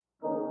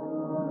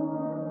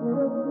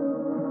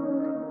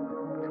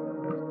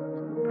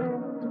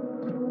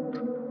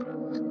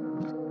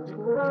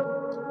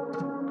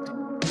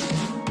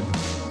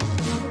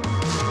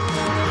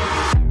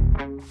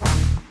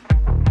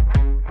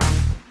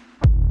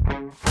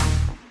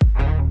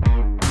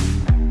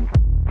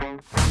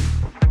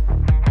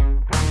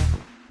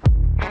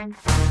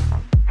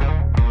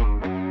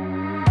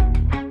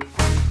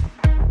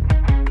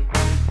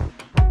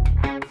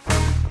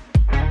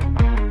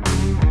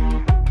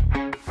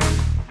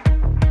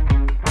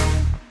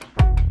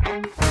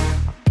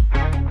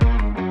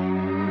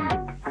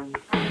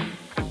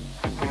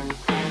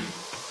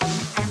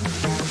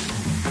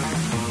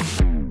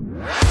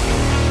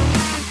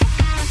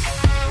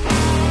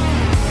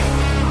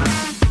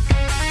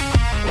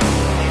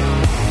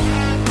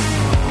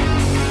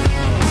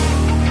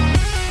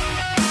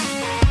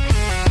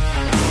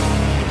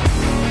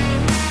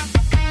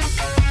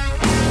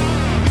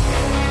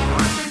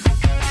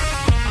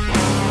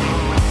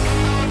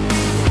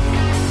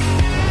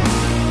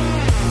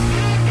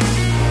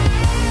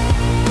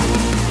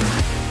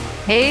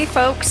Hey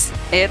folks,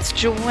 it's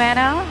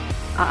Joanna.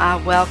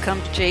 Welcome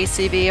to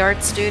JCB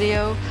Art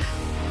Studio.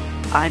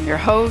 I'm your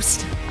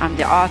host. I'm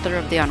the author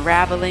of The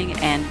Unraveling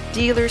and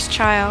Dealer's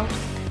Child.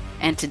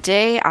 And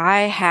today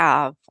I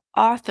have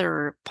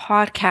author,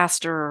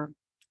 podcaster.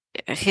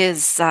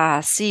 His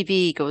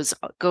CV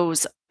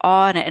goes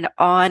on,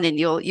 and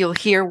you'll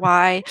hear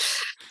why.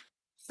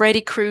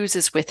 Freddie Cruz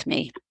is with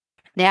me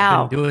I've been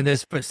now. doing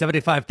this for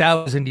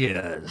 75,000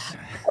 years.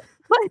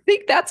 I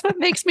think that's what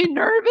makes me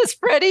nervous,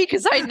 Freddie,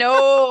 because I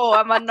know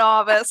I'm a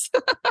novice.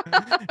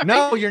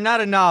 No, you're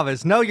not a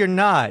novice. No, you're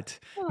not.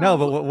 No,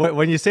 but Oh.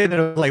 when you say that,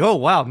 it's like, oh,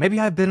 wow, maybe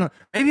I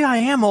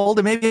am old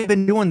and maybe I've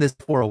been doing this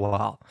for a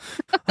while.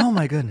 Oh,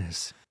 my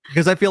goodness.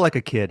 Because I feel like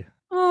a kid.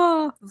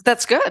 Oh,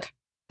 that's good.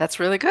 That's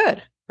really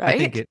good, I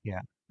think right?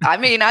 yeah. I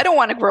mean, I don't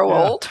want to grow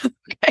Yeah. old.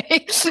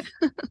 Okay.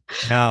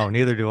 No,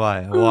 neither do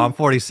I. Well, I'm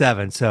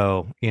 47,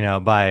 so,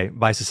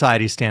 by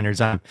society standards,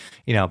 I'm,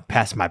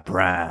 past my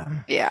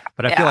prime. Yeah,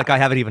 But I feel yeah. like I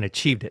haven't even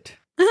achieved it.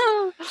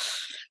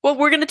 Well,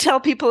 we're going to tell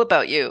people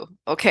about you,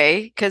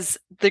 okay? Because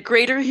the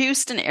greater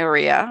Houston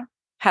area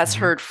has Mhm.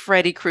 heard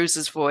Freddie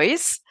Cruz's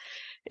voice.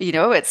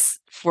 It's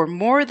for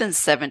more than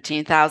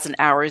 17,000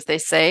 hours, they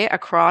say,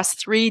 across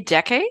 3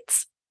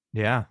 decades.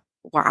 Yeah,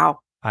 Wow.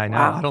 I know.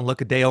 I Wow. don't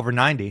look a day over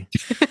 90.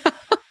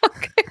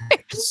 Okay.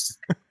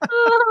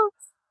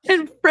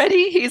 And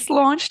Freddie, he's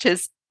launched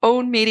his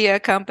own media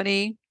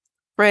company,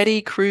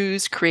 Freddie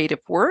Cruz Creative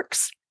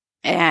Works.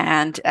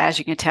 And as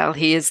you can tell,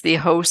 he is the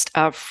host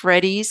of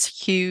Freddie's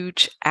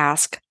Huge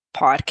Ask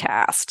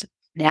podcast.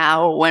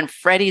 Now, when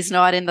Freddie's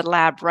not in the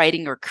lab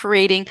writing or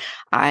creating,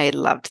 I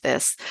loved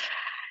this.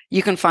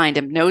 You can find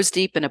him nose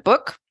deep in a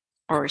book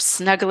or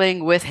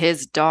snuggling with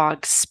his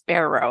dog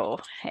Sparrow.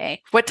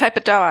 Hey, what type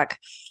of dog?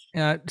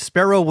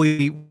 Sparrow,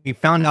 we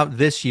found out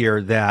this year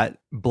that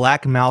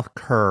black mouth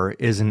cur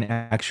is an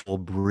actual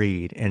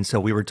breed, and so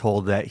we were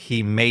told that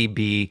he may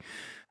be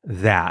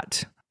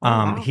that. Oh,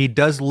 wow. He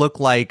does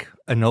look like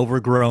an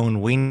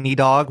overgrown weenie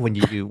dog when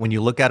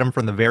you look at him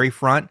from the very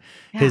front.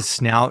 Yeah. His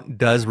snout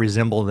does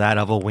resemble that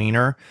of a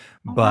wiener,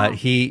 Oh, but wow.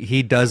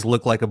 he does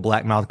look like a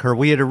black mouth cur.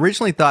 We had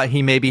originally thought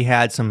he maybe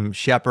had some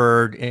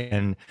shepherd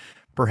and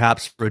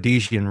perhaps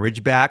Rhodesian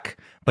Ridgeback,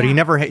 but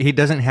Yeah. he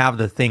doesn't have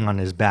the thing on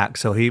his back,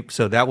 so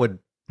that would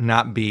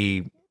not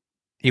be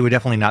he would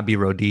definitely not be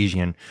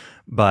Rhodesian.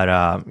 But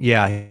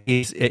yeah,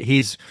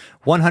 he's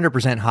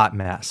 100% hot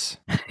mess.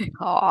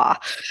 Aw.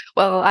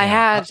 Well, I Yeah.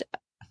 had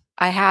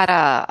I had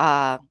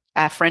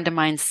a friend of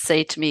mine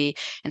say to me,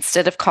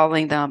 instead of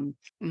calling them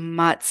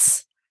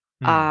mutts,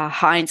 Hmm.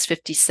 Heinz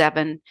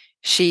 57,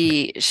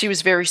 she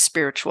was very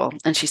spiritual,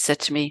 and she said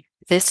to me,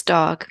 "This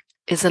dog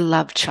is a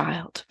love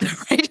child."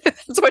 Right?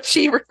 That's what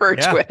she referred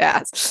to Yeah. it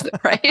as,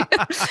 right?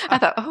 I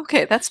thought,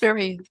 okay, that's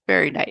very,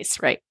 very nice,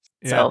 right?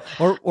 Yeah.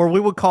 So, Or we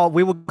would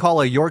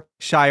call a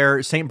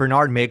Yorkshire Saint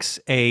Bernard mix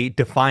a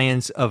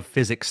defiance of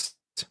physics.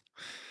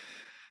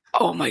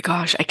 oh my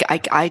gosh,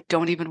 I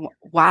don't even,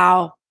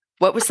 wow.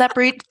 What was that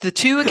breed? The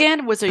two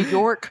again was a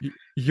York.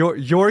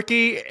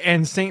 Yorkie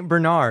and Saint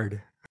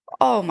Bernard.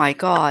 Oh my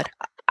God.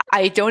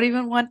 I don't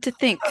even want to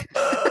think.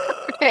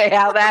 Okay,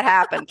 how that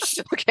happened.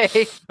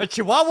 Okay. A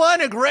Chihuahua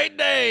and a Great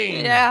Dane.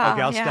 Okay, Yeah,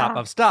 I'll stop. yeah.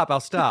 I'll stop. I'll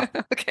stop.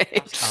 Okay.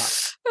 I'll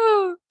stop.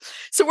 Oh.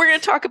 So we're going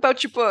to talk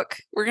about your book.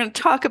 We're going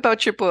to talk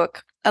about your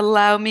book.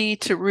 Allow Me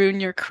to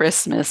Ruin Your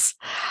Christmas.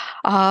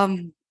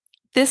 Um,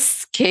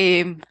 this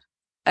came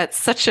at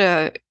such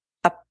a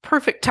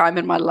perfect time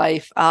in my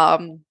life.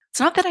 It's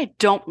not that I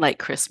don't like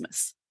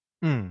Christmas.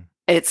 Hmm.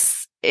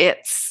 It's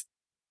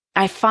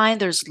I find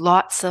there's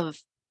lots of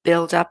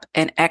buildup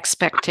and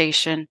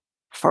expectation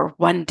for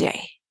one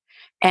day.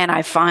 And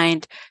I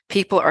find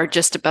people are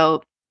just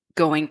about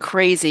going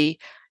crazy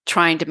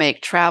trying to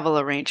make travel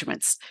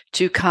arrangements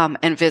to come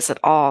and visit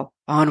all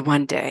on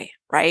one day.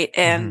 Right. Mhm,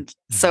 And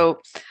mhm. so,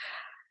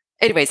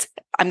 anyways,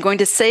 I'm going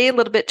to say a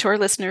little bit to our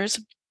listeners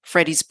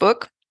Freddie's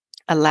book,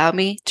 Allow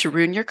Me to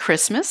Ruin Your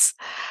Christmas.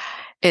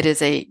 It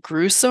is a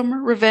gruesome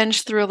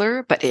revenge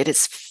thriller, but it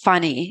is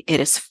funny. It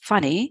is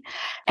funny.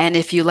 And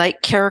if you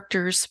like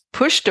characters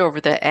pushed over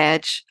the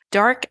edge,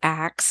 dark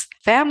acts,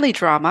 family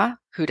drama,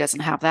 who doesn't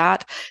have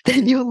that?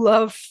 Then you'll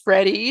love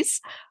Freddie's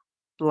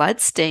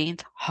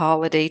bloodstained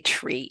holiday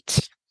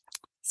treat.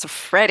 So,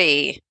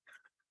 Freddie,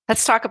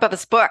 let's talk about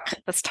this book.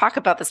 Let's talk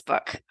about this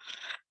book.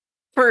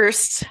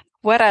 First,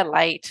 what I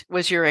liked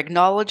was your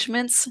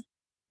acknowledgments.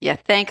 You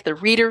thank the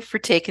reader for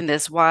taking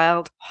this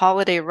wild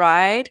holiday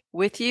ride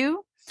with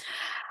you.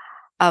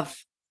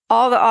 Of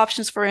all the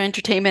options for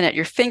entertainment at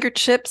your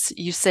fingertips,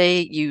 you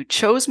say you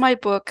chose my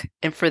book,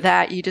 and for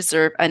that, you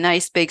deserve a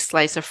nice big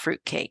slice of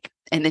fruitcake.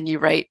 And then you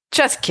write,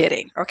 just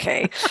kidding.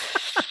 Okay.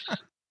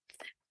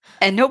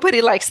 And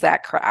nobody likes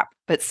that crap.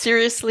 But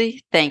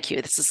seriously, thank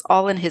you. This is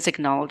all in his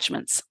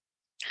acknowledgments.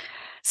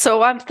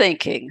 So I'm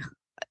thinking,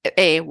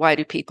 A, why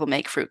do people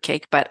make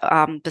fruitcake? But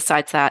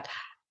besides that,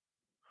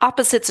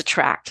 opposites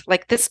attract.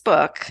 Like this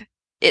book,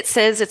 it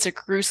says it's a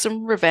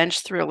gruesome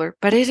revenge thriller,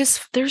 but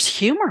there's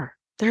humor.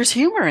 There's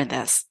humor in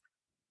this.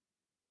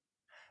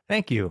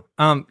 Thank you.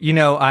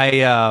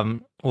 I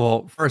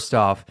Well, first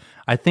off,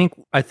 I think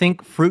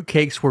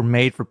fruitcakes were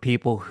made for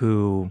people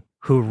who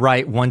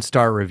write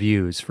 1-star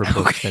reviews for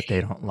books Okay. that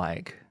they don't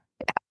like.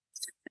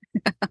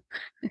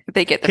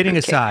 They get the Kidding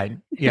fruitcake.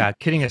 aside, yeah,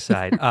 kidding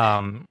aside.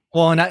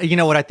 Well, and you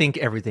know what? I think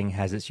everything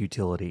has its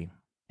utility,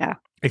 Yeah.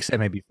 except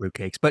maybe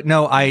fruitcakes. But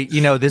no,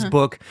 this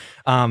book,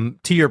 to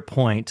your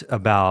point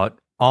about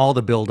all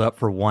the build up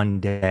for one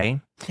day,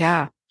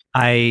 Yeah.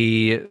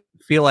 I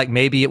feel like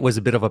maybe it was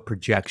a bit of a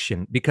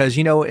projection because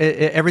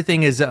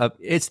everything is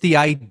it's the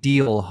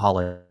ideal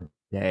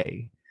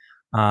holiday.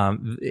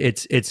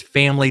 It's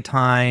family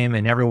time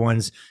and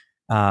everyone's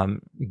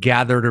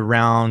gathered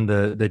around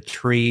the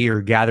tree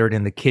or gathered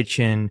in the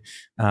kitchen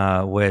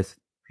with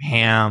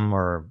ham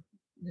or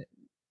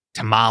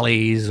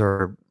tamales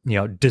or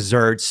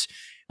desserts.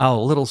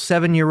 Oh, little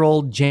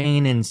 7-year-old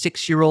Jane and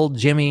 6-year-old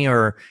Jimmy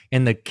are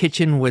in the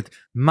kitchen with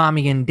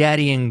mommy and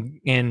daddy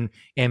and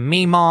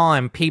Meemaw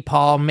and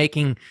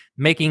Peepaw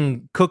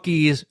making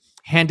cookies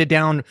handed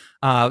down,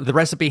 the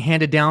recipe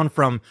handed down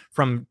from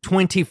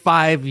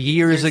 25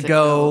 years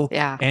ago.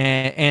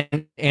 Yeah.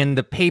 And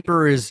the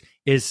paper is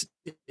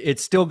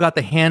it's still got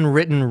the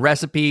handwritten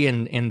recipe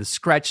and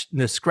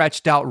the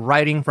scratched out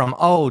writing from,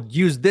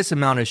 use this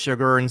amount of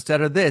sugar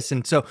instead of this.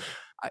 And so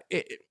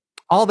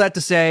all that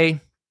to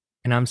say,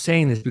 and I'm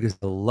saying this because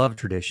I love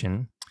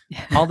tradition.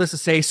 All this to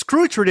say,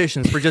 screw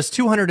traditions for just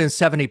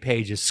 270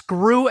 pages.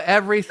 Screw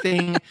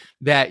everything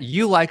that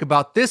you like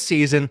about this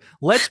season.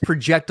 Let's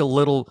project a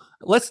little.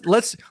 Let's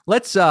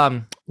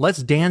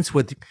dance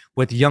with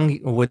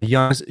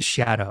young's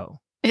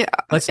shadow. Yeah.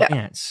 Let's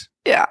dance.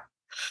 Yeah.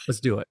 Let's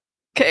do it.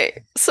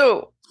 Okay.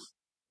 So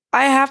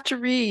I have to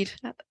read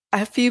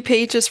a few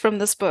pages from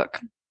this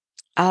book.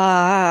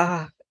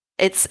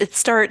 It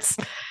starts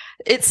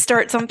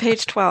on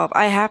page 12.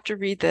 I have to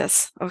read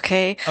this.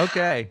 Okay.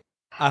 Okay.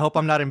 I hope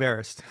I'm not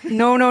embarrassed.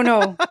 No.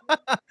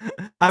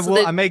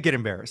 I may get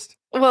embarrassed.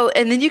 Well,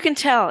 and then you can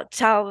tell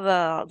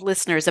the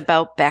listeners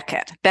about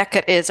Beckett.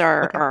 Beckett is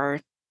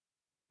our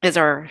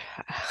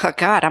oh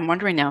God, I'm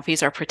wondering now if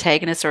he's our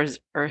protagonist or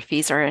if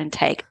he's our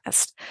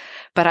antagonist.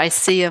 But I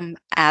see him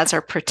as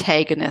our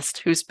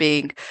protagonist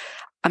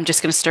I'm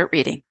just going to start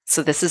reading.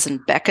 So this is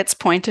in Beckett's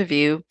point of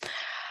view.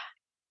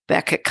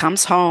 Beckett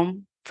comes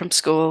home from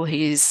school.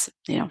 He's,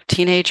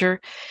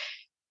 teenager.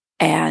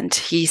 And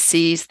he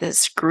sees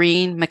this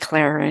green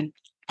McLaren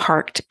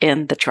parked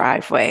in the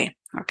driveway.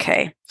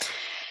 Okay.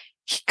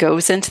 He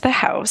goes into the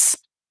house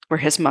where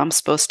his mom's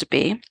supposed to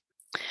be.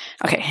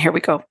 Okay, here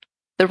we go.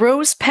 The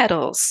rose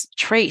petals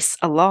trace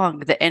along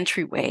the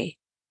entryway.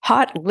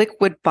 Hot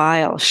liquid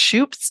bile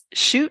shoots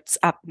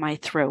up my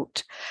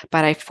throat,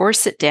 but I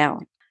force it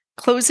down.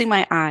 Closing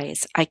my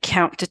eyes, I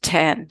count to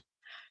 10,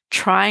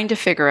 trying to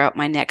figure out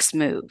my next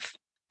move.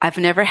 I've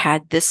never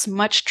had this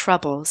much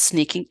trouble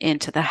sneaking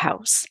into the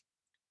house.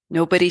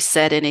 Nobody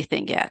said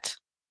anything yet,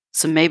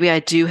 so maybe I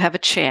do have a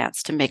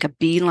chance to make a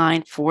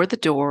beeline for the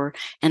door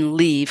and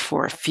leave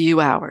for a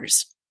few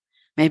hours.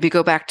 Maybe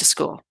go back to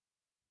school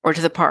or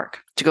to the park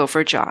to go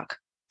for a jog.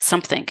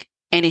 Something,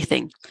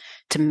 anything,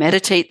 to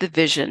meditate the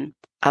vision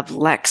of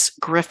Lex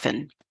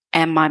Griffin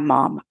and my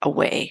mom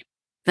away.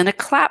 Then a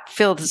clap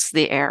fills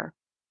the air,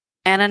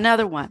 and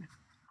another one.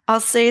 I'll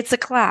say it's a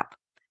clap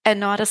and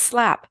not a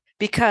slap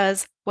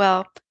because,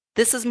 well,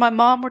 this is my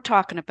mom we're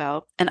talking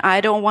about, and I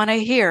don't want to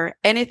hear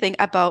anything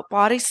about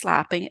body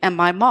slapping and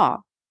my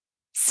mom.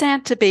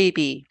 Santa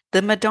Baby,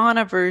 the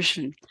Madonna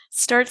version,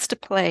 starts to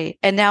play,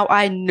 and now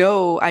I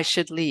know I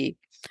should leave,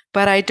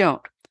 but I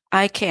don't.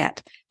 I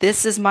can't.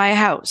 This is my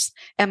house,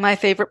 and my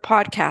favorite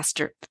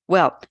podcaster,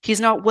 well, he's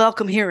not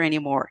welcome here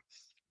anymore.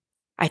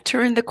 I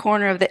turn the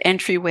corner of the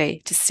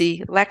entryway to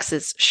see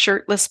Lex's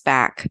shirtless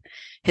back,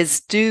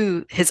 his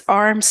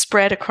arms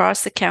spread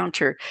across the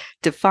counter,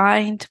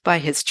 defined by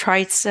his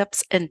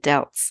triceps and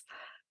delts.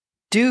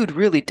 Dude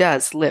really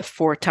does lift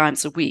 4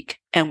 times a week,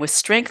 and with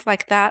strength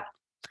like that,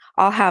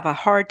 I'll have a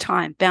hard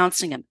time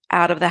bouncing him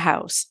out of the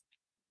house.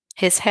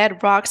 His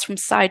head rocks from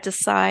side to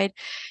side.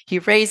 He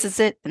raises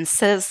it and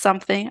says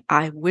something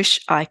I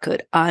wish I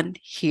could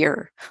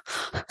unhear.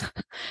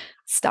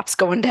 Stops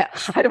going down.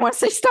 I don't want to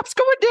say stops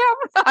going down,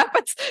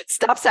 but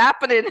stops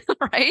happening,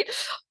 right?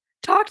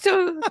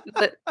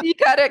 You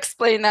got to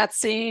explain that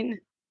scene.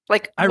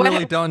 Like, I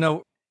really don't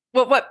know.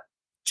 Well,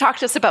 talk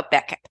to us about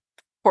Beckett.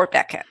 Poor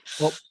Beckett.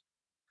 Well,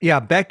 yeah,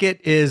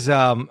 Beckett is,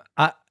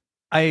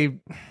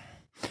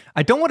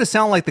 I don't want to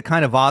sound like the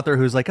kind of author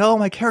who's like,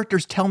 my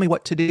characters tell me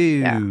what to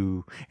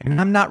do,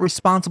 and I'm not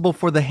responsible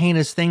for the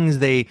heinous things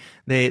they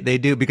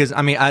do. Because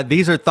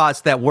these are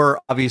thoughts that were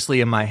obviously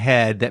in my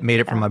head that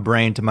made it from my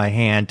brain to my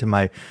hand to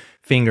my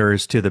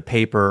fingers to the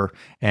paper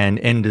and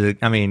into.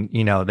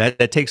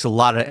 That takes a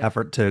lot of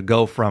effort to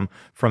go from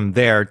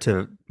there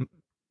to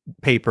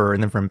paper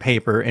and then from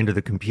paper into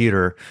the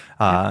computer.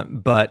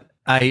 But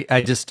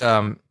I just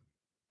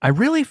I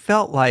really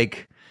felt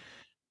like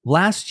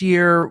last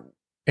year.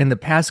 In the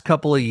past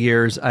couple of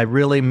years, I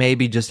really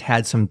maybe just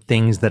had some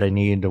things that I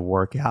needed to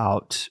work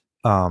out.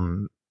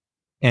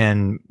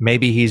 And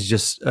maybe he's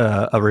just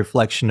a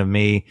reflection of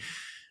me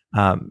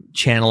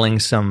channeling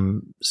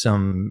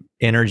some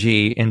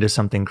energy into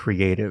something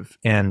creative.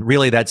 And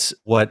really, that's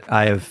what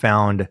I have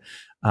found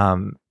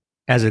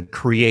as a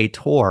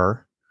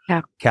creator.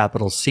 Yeah.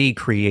 Capital C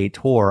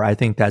creator. I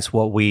think that's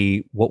what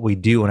we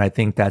do, and I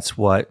think that's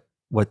what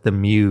the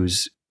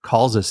muse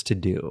calls us to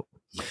do.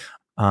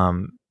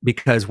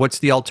 Because what's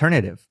the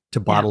alternative? To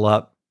bottle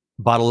up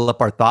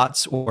our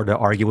thoughts, or to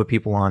argue with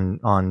people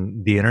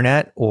on the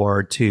internet,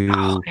 or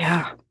to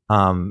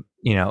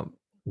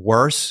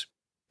worse,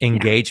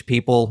 engage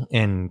people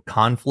in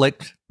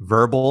conflict,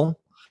 verbal,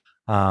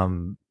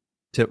 to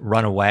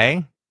run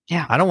away.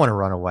 Yeah. I don't want to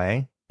run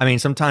away. I mean,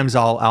 sometimes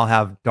I'll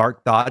have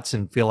dark thoughts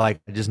and feel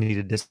like I just need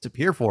to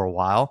disappear for a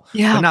while.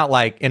 Yeah. But not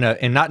like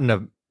not in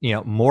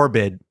a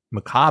morbid,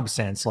 macabre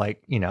sense,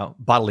 like,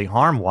 bodily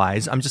harm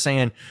wise. I'm just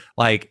saying,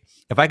 like,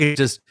 if I could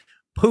just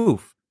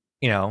poof,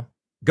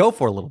 go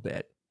for a little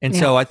bit. And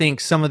so I think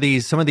some of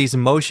these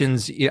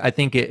emotions, I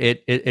think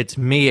it's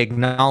me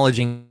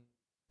acknowledging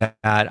that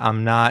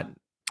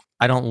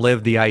I don't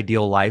live the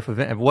ideal life of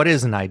it. What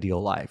is an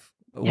ideal life?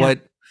 Yeah.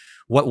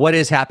 What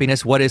is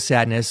happiness? What is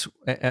sadness?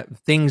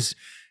 Things.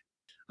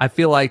 I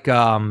feel like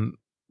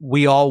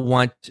we all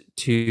want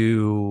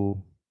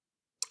to,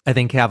 I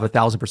think, have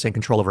 1,000%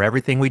 control over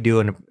everything we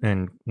do,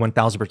 and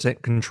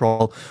 1,000%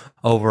 control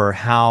over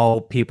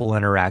how people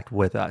interact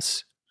with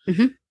us.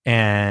 Mm-hmm.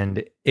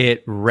 And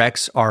it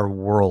wrecks our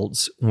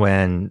worlds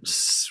when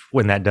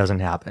that doesn't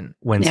happen,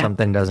 when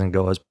something doesn't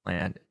go as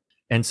planned.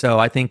 And so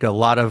I think a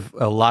lot of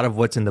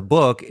what's in the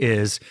book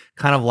is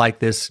kind of like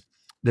this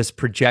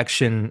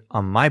projection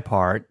on my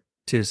part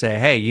to say,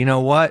 hey, you know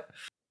what?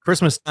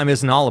 Christmas time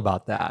isn't all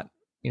about that.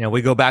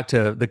 We go back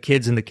to the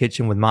kids in the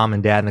kitchen with mom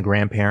and dad and the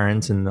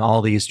grandparents and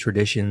all these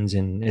traditions.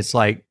 And it's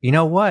like, you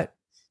know what?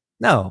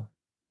 No,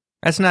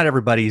 that's not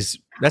everybody's.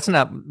 That's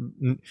not.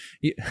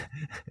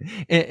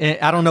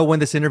 I don't know when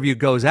this interview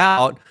goes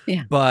out,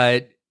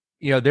 but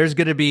there's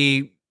going to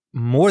be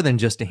more than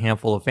just a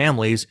handful of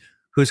families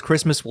whose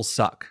Christmas will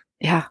suck.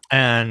 Yeah.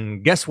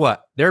 And guess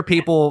what? There are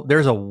people,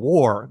 there's a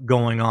war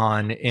going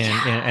on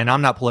and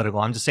I'm not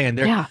political. I'm just saying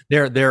there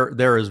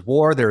is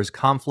war, there is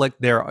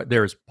conflict,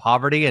 there is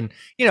poverty. And,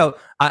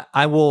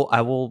 I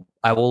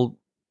will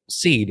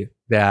cede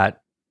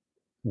that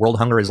world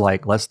hunger is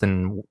like less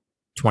than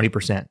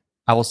 20%.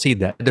 I will cede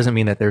that. It doesn't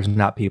mean that there's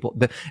not people.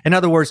 In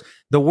other words,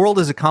 the world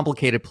is a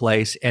complicated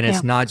place, and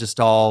it's not just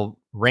all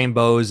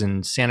rainbows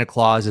and Santa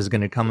Claus is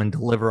going to come and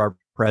deliver our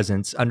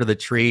presents under the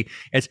tree.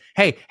 It's,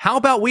 hey, how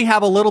about we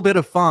have a little bit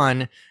of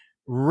fun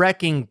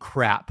wrecking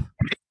crap?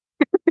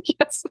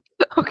 Yes.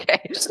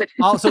 Okay.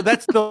 So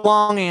that's the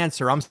long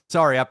answer. I'm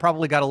sorry. I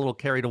probably got a little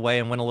carried away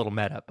and went a little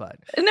meta, but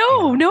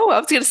no. I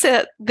was going to say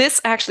that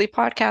this actually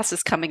podcast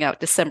is coming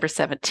out December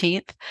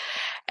 17th.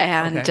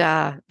 And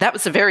that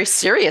was a very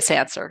serious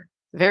answer.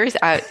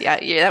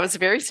 That was a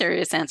very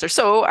serious answer.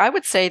 So I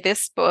would say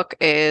this book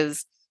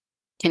is,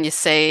 can you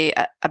say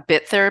a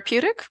bit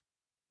therapeutic?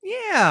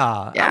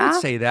 Yeah, I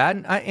would say that.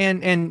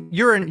 And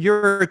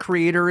you're a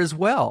creator as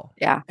well.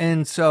 Yeah.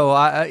 And so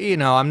I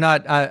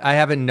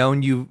haven't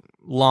known you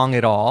long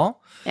at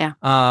all. Yeah.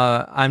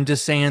 I'm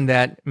just saying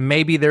that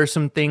maybe there's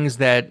some things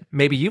that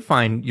maybe you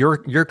find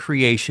your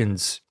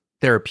creations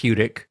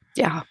therapeutic.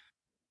 Yeah.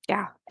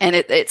 Yeah. And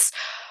it's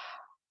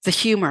the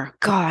humor.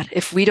 God,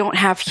 if we don't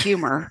have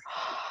humor,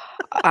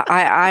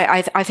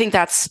 I think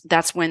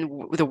that's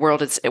when the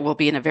world it will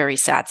be in a very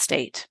sad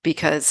state,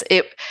 because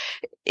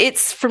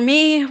it's for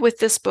me with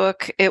this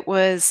book, it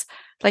was,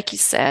 like you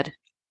said,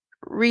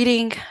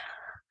 reading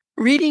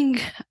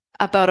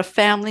about a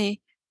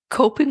family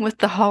coping with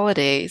the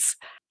holidays,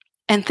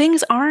 and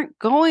things aren't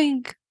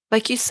going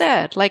like you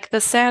said, like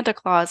the Santa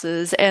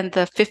Clauses and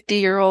the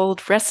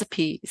 50-year-old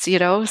recipes,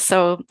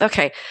 So,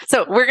 okay.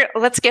 So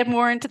let's get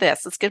more into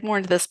this. Let's get more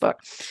into this book.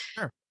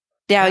 Sure.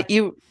 Now,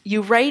 you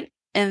write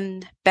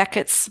in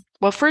Beckett's,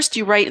 well, first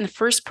you write in the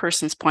first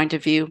person's point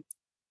of view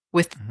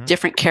with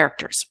different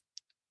characters,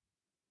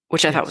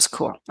 which I thought was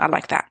cool. I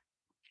like that.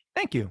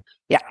 Thank you.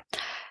 Yeah.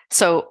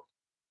 So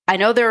I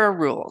know there are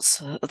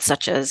rules,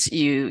 such as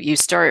you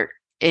start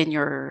in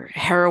your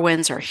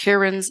heroines or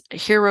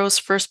heroes'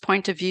 first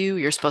point of view.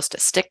 You're supposed to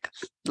stick,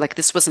 like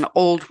this was an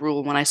old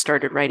rule when I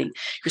started writing.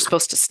 You're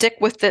supposed to stick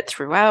with it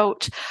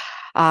throughout.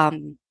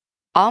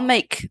 I'll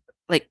make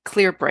like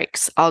clear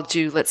breaks. I'll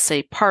do, let's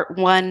say, part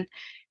 1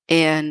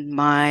 in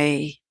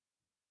my,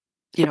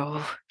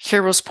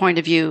 hero's point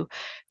of view.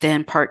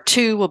 Then part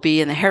 2 will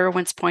be in the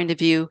heroine's point of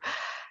view.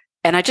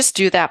 And I just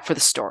do that for the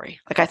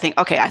story. Like I think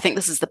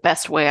this is the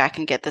best way I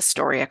can get this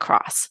story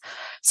across.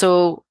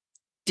 So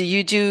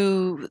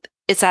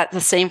is that the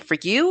same for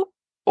you?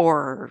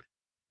 Or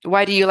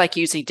why do you like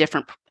using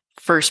different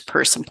first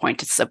person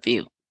points of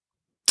view?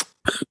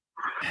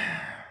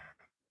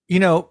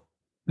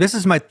 This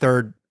is my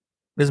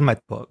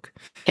book.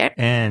 Okay.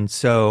 And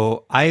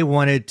so I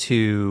wanted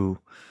to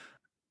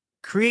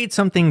create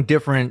something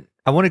different.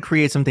 I want to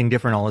create something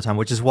different all the time,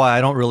 which is why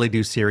I don't really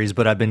do series,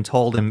 but I've been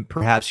told, and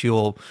perhaps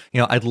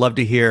I'd love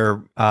to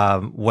hear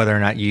whether or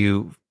not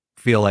you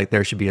feel like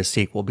there should be a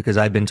sequel, because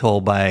I've been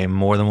told by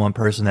more than one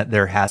person that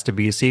there has to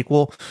be a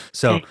sequel.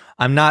 So Okay.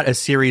 I'm not a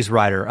series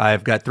writer.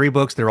 I've got 3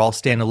 books. They're all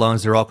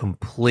standalones. They're all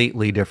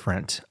completely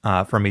different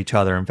from each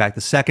other. In fact,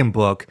 the second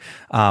book,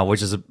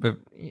 which is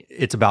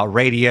it's about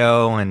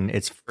radio and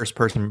it's first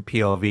person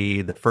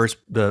POV. The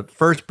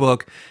first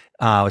book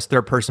was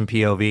third person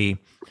POV.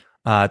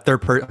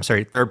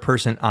 Third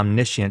person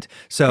omniscient.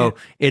 So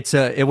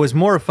it was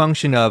more a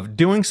function of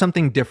doing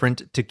something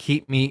different to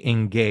keep me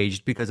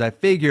engaged, because I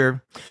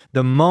figure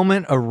the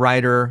moment a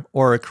writer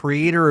or a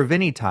creator of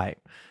any type,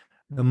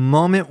 the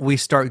moment we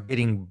start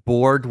getting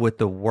bored with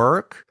the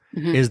work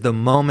is the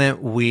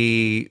moment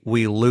we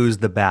lose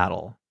the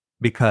battle.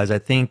 Because I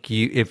think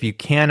if you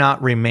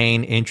cannot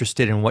remain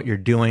interested in what you're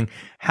doing,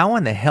 how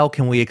in the hell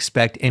can we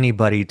expect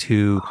anybody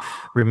to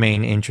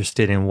remain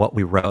interested in what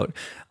we wrote?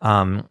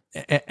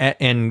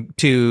 And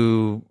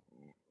to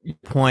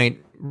point,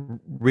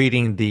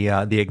 reading the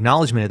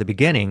acknowledgement at the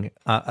beginning,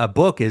 a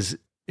book is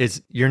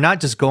you're not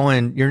just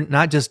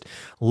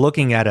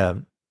looking at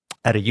a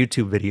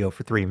YouTube video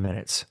for 3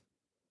 minutes.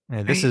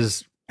 And this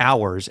is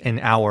hours and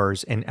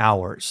hours and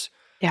hours.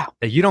 Yeah.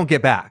 That you don't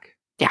get back.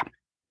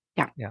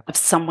 Yeah. Of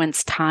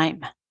someone's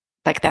time.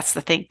 Like, that's the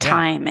thing.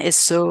 Time is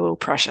so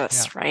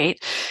precious, right?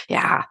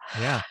 Yeah.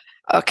 Yeah.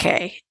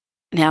 Okay.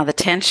 Now the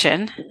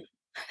tension.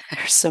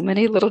 There's so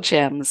many little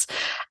gems.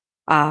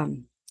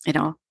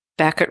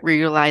 Beckett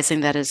realizing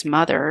that his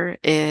mother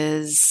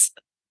is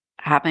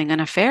having an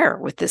affair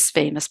with this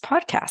famous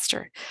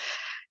podcaster.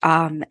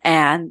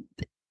 And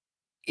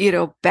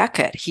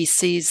Beckett, he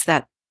sees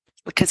that,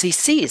 because he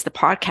sees the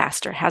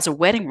podcaster has a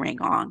wedding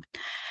ring on.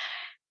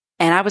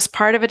 And I was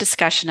part of a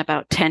discussion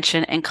about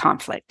tension and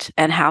conflict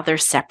and how they're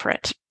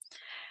separate.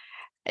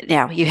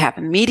 Now, you have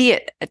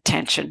immediate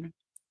attention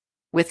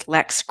with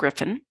Lex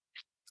Griffin.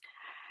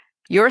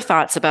 Your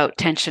thoughts about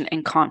tension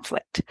and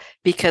conflict?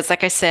 Because,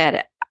 like I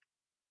said,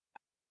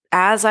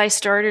 as I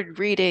started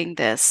reading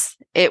this,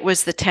 it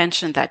was the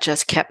tension that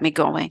just kept me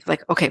going.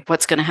 Like, okay,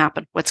 what's going to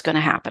happen? What's going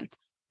to happen?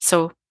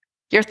 So,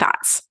 your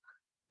thoughts?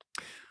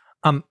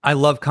 I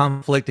love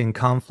conflict, and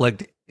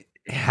conflict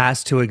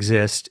has to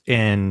exist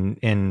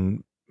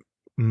in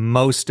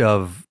most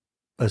of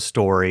a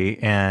story,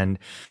 and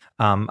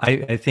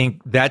I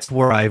think that's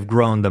where I've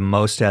grown the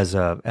most as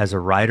a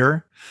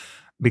writer,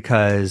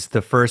 because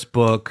the first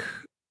book,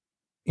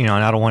 and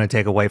I don't want to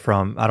I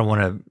don't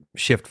want to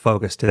shift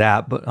focus to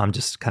that, but I'm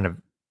just kind of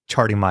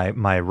charting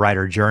my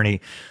writer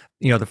journey.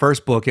 The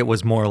first book, it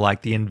was more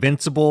like the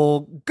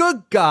invincible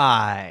good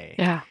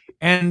guy,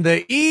 and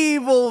the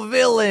evil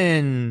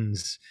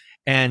villains,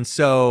 and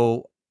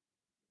so,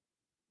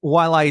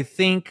 while I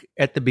think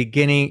at the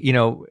beginning,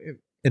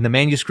 in the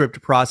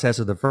manuscript process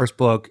of the first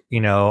book,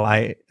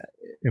 I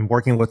am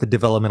working with the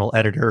developmental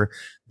editor.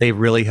 They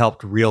really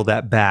helped reel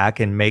that back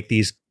and make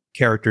these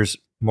characters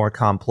more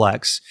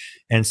complex.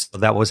 And so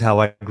that was how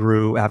I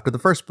grew after the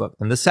first book.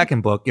 And the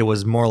second book, it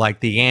was more like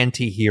the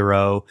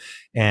anti-hero.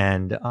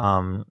 And,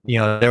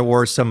 there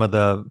were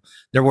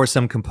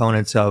some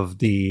components of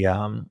the,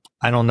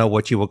 I don't know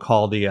what you would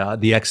call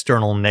the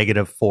external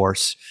negative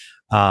force,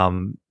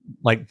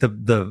 like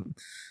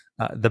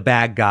the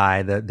bad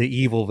guy, the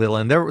evil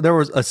villain. There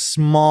was a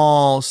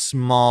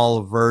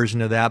small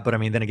version of that, but I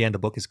mean, then again, the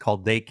book is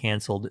called "They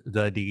Canceled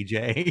the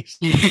DJ."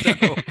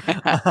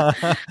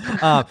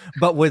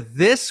 But with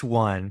this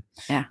one,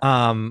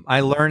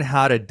 I learned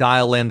how to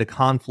dial in the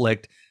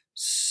conflict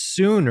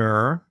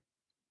sooner,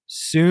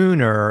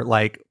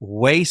 like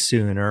way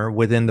sooner,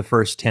 within the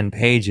first 10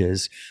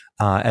 pages,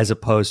 as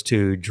opposed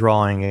to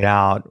drawing it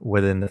out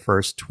within the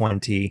first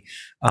 20.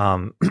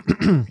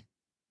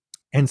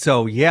 And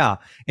so,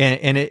 and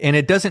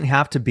it doesn't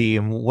have to be.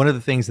 And one of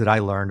the things that I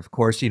learned, of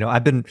course,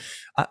 I've been,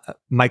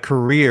 my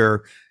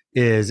career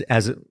is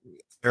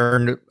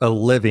earned a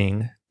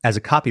living as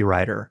a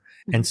copywriter.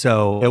 And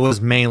so it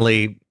was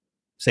mainly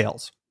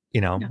sales,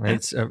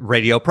 it's a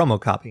radio promo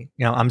copy.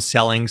 I'm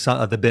selling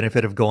the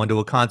benefit of going to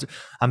a concert.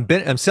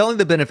 I'm selling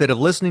the benefit of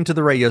listening to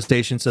the radio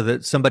station so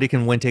that somebody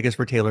can win tickets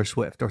for Taylor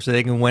Swift, or so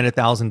they can win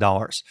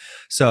 $1,000.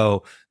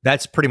 So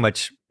that's pretty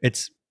much,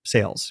 it's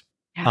sales.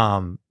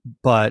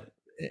 But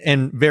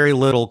and very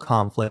little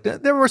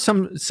conflict. There were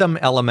some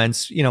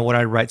elements, when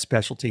I write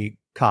specialty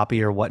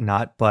copy or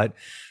whatnot. But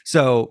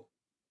so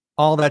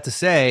all that to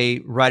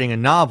say, writing a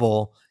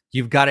novel,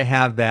 you've got to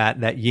have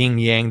that yin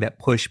yang, that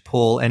push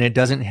pull, and it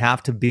doesn't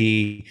have to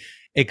be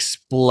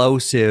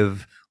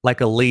explosive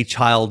like a Lee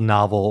Child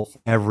novel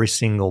every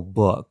single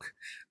book.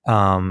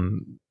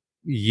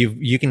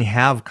 You can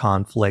have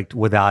conflict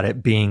without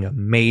it being a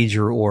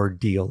major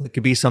ordeal. It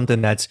could be something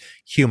that's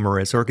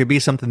humorous, or it could be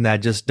something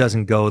that just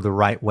doesn't go the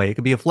right way. It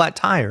could be a flat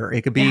tire.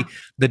 It could be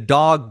the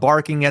dog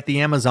barking at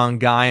the Amazon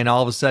guy, and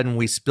all of a sudden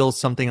we spill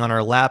something on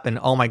our lap, and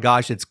oh my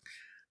gosh, it's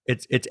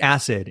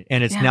acid,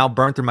 and it's now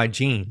burnt through my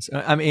jeans.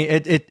 I mean,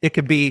 it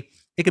could be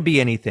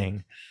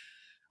anything.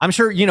 I'm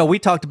sure, we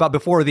talked about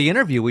before the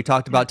interview, we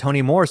talked about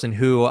Toni Morrison,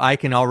 who I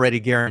can already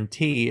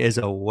guarantee is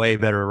a way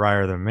better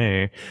writer than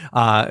me.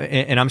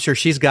 And I'm sure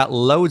she's got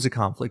loads of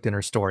conflict in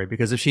her story,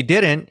 because if she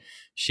didn't,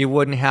 she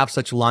wouldn't have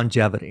such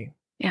longevity.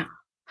 Yeah.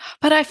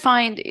 But I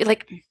find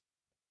like,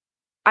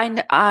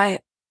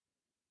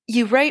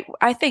 you write,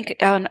 I think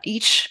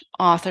each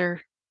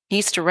author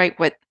needs to write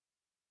what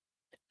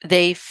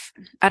I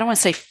don't want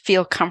to say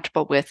feel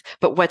comfortable with,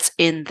 but what's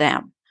in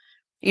them,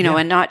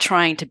 and not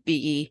trying to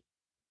be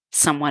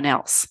someone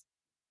else,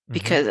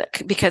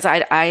 because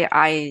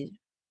I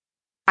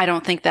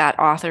don't think that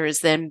author is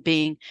then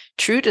being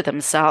true to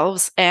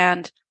themselves,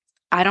 and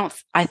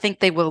I think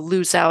they will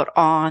lose out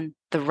on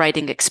the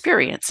writing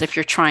experience if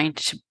you're trying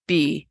to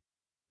be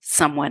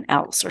someone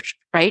else, or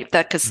right,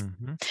 that because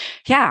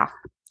yeah.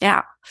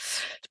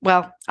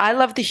 Well, I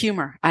love the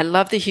humor. I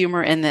love the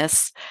humor in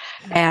this,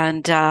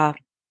 and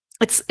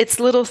it's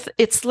little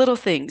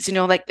things,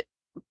 like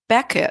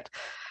Beckett,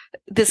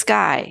 this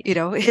guy,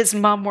 his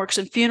mom works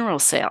in funeral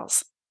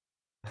sales,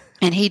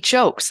 and he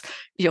jokes,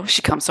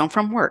 she comes home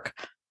from work.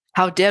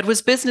 How dead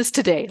was business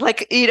today?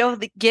 Like,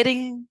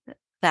 getting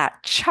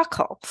that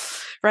chuckle,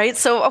 right?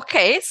 So,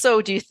 okay.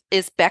 So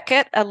is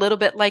Beckett a little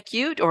bit like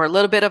you, or a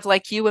little bit of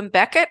like you and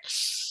Beckett?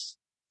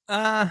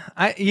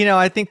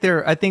 I think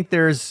there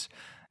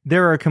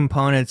are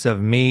components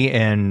of me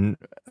and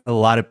a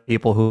lot of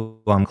people who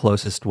I'm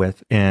closest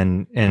with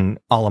in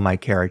all of my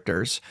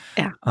characters.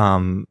 Yeah.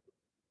 I'm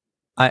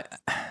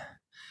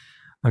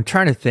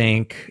trying to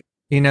think,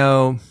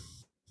 it's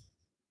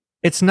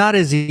not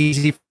as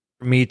easy for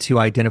me to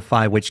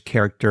identify which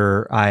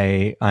character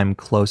I'm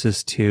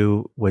closest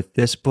to with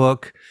this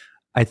book.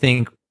 I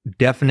think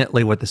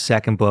definitely with the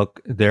second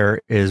book,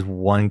 there is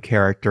one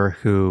character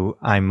who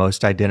I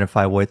most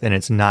identify with, and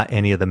it's not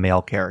any of the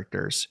male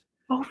characters.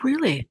 Oh,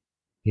 really?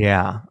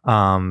 Yeah.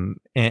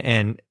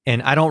 And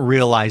I don't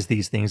realize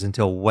these things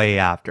until way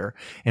after.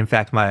 In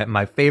fact,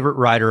 my favorite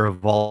writer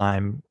of all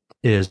time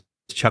is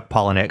Chuck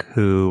Palahniuk,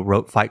 who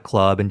wrote Fight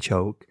Club and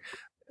Choke,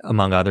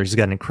 among others. He's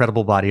got an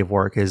incredible body of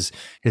work. His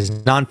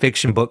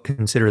nonfiction book,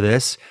 Consider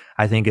This,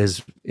 I think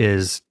is,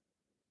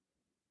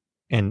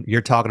 and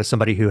you're talking to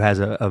somebody who has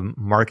a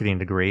marketing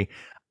degree.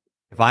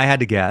 If I had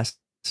to guess,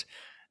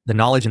 the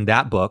knowledge in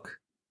that book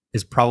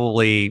is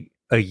probably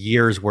a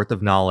year's worth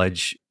of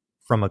knowledge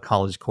from a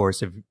college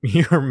course if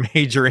you're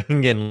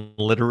majoring in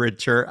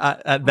literature.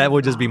 That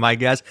would just be my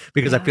guess,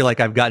 because I feel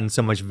like I've gotten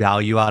so much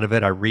value out of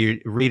it. I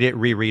read it,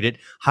 reread it,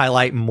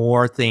 highlight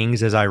more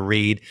things as I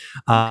read,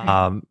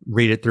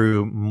 read it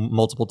through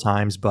multiple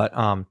times. But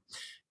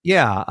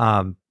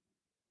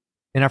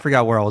and I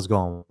forgot where I was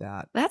going with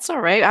that. That's all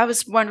right. I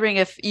was wondering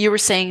if you were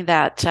saying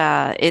that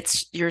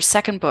it's your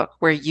second book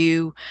where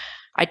you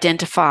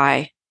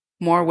identify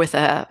more with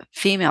a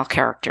female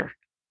character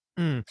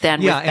than with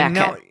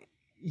Beckett.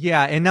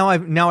 And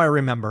now I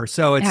remember.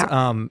 So it's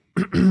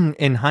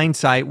in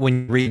hindsight,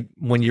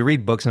 when you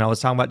read books, and I was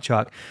talking about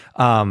Chuck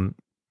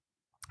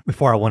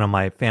before I went on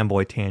my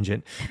fanboy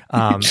tangent.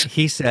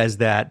 He says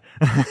that,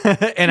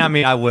 and I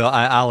mean,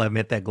 I'll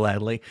admit that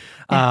gladly.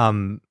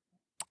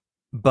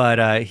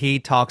 But he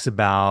talks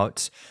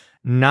about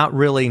not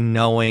really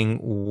knowing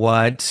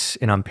what,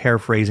 and I'm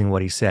paraphrasing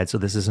what he said, so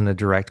this isn't a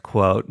direct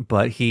quote,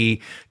 but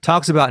he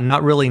talks about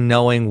not really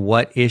knowing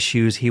what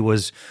issues he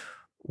was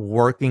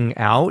working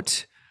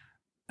out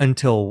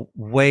until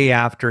way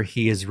after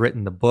he has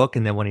written the book.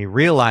 And then when he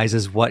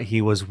realizes what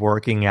he was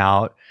working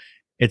out,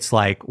 it's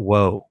like,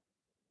 whoa,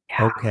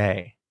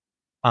 okay.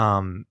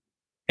 And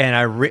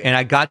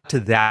I got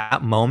to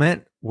that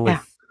moment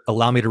with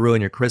Allow Me to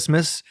Ruin Your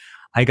Christmas.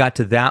 I got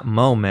to that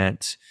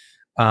moment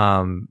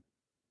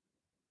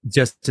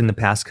just in the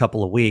past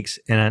couple of weeks,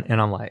 and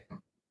I'm like,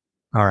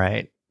 all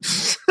right.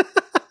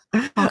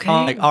 Okay.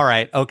 I'm like, all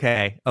right,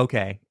 okay,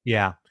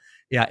 yeah.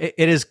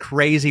 It is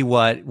crazy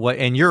what,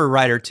 and you're a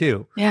writer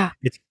too. Yeah,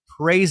 it's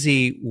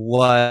crazy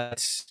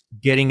what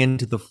getting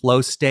into the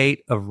flow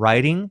state of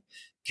writing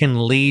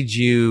can lead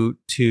you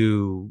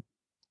to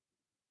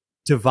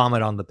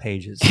vomit on the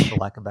pages, for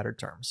lack of better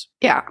terms.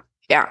 Yeah.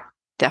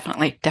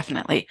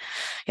 Definitely.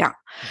 Yeah.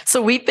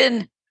 So we've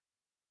been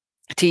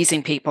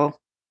teasing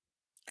people.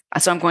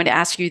 So I'm going to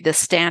ask you the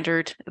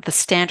standard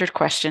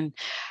question.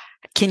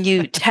 Can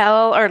you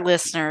tell our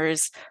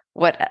listeners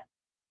what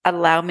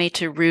Allow Me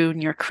to Ruin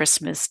Your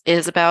Christmas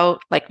is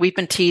about? Like, we've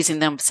been teasing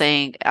them,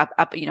 saying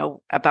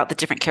about the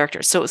different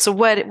characters. So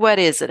what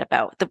is it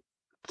about?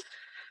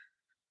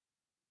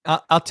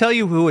 I'll tell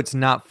you who it's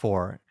not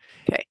for.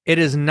 Okay. It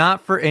is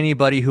not for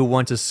anybody who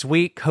wants a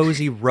sweet,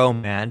 cozy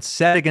romance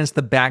set against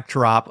the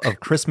backdrop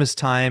of Christmas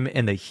time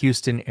in the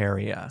Houston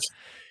area.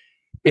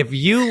 If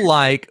you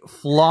like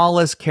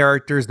flawless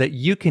characters that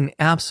you can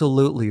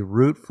absolutely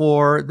root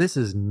for, this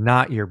is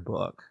not your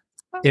book.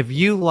 If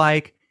you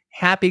like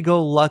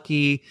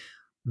happy-go-lucky,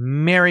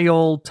 merry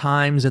old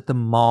times at the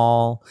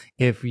mall,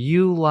 if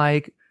you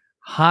like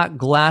hot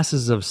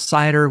glasses of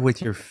cider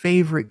with your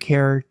favorite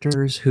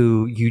characters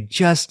who you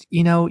just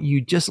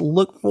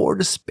look forward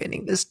to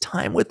spending this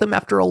time with them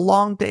after a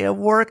long day of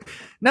work.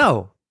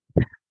 No,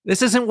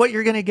 This isn't what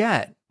you're going to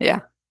get. Yeah.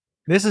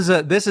 This is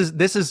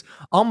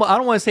almost, I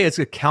don't want to say it's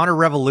a counter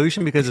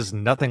revolution because it's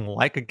nothing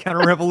like a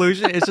counter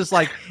revolution. It's just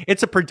like,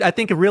 I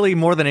think really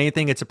more than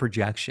anything, it's a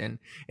projection.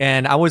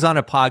 And I was on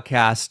a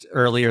podcast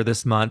earlier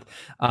this month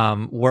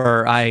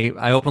where I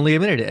openly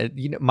admitted it.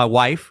 You know, my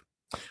wife,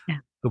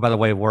 who by the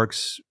way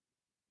works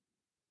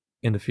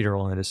in the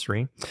funeral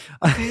industry.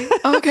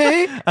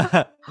 Okay.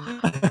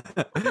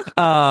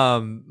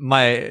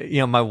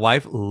 My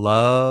wife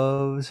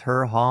loves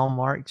her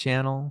Hallmark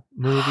Channel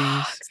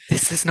movies.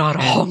 This is not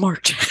a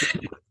Hallmark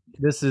Channel.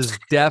 This is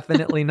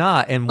definitely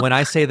not. And when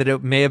I say that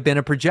it may have been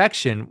a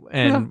projection,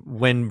 and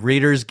when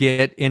readers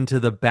get into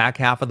the back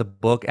half of the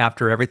book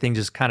after everything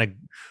just kind of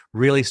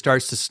really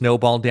starts to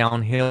snowball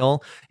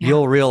downhill,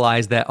 you'll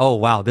realize that, oh,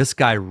 wow, this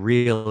guy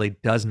really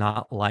does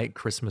not like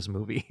Christmas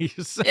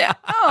movies. Yeah.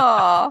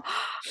 Oh,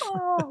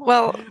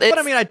 well. But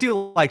I mean,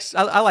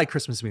 I like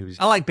Christmas movies.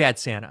 I like Bad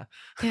Santa.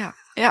 Yeah.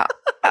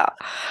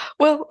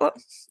 Well,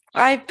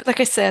 like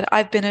I said,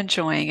 I've been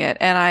enjoying it,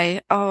 and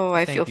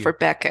I feel for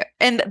Beckett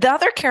and the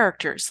other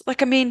characters.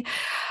 Like, I mean,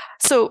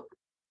 so,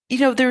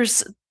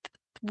 there's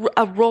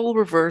a role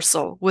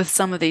reversal with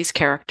some of these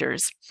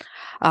characters.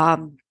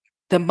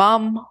 The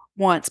mom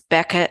wants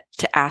Beckett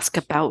to ask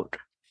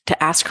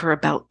her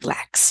about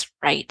Lex,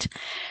 right?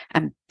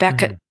 And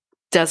Beckett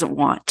doesn't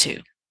want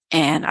to.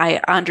 And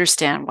I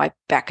understand why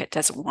Beckett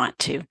doesn't want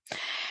to.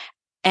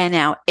 And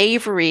now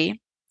Avery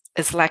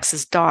is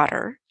Lex's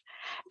daughter,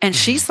 and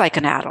she's like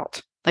an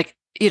adult. Like,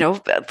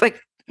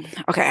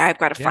 okay, I've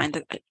got to find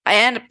it.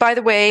 And by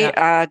the way,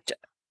 I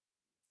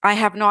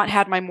have not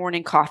had my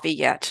morning coffee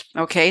yet.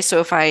 Okay.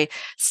 So if I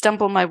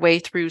stumble my way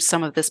through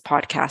some of this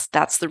podcast,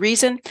 that's the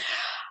reason.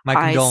 My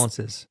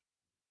condolences.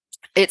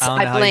 I don't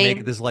know how you make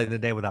it this late in the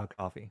day without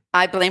coffee.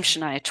 I blame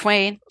Shania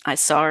Twain. I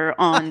saw her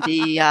on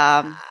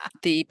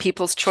the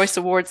People's Choice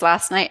Awards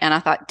last night, and I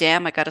thought,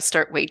 damn, I got to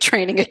start weight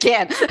training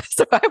again.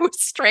 So I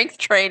was strength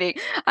training.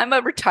 I'm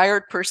a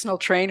retired personal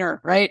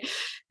trainer, right?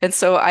 And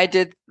so I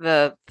did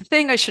the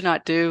thing I should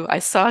not do. I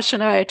saw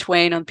Shania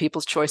Twain on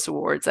People's Choice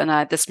Awards,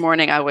 and this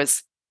morning I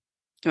was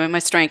doing my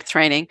strength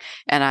training,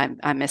 and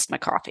I missed my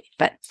coffee.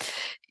 But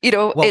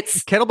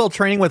it's kettlebell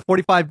training with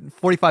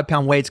 45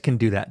 pound weights can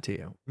do that to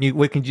you.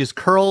 We can just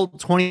curl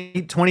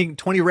 20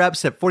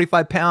 reps at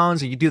 45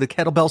 pounds, and you do the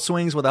kettlebell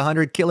swings with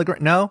 100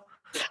 kilograms. No,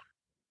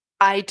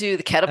 I do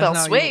the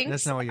kettlebell swings.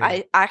 That's not what you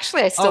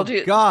I still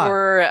do.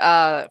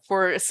 God.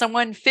 For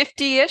someone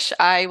 50-ish,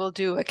 I will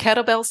do a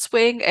kettlebell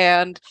swing.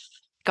 And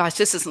gosh,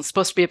 this isn't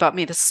supposed to be about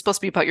me. This is supposed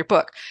to be about your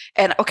book.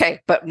 And okay,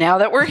 but now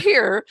that we're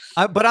here,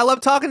 but I love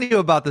talking to you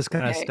about this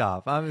kind of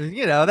stuff. I mean,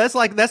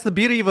 that's the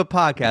beauty of a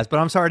podcast. But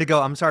I'm sorry to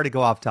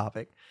go off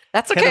topic.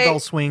 That's okay.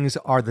 Kettlebell swings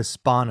are the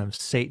spawn of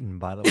Satan,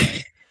 by the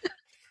way.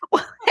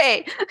 Well,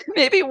 hey,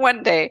 maybe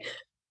one day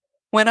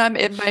when I'm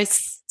in my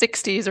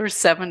 60s or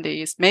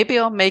 70s, maybe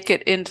I'll make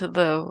it into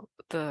the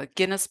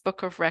Guinness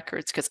Book of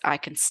Records, because I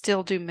can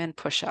still do men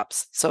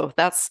push-ups. So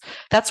that's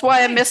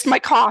why I missed my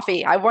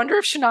coffee. I wonder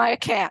if Shania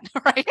can.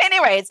 All right.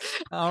 Anyways.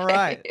 All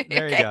right.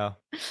 There you go.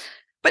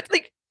 But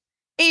like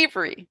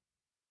Avery,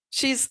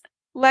 she's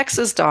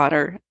Lex's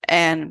daughter,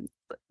 and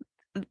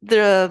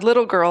the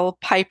little girl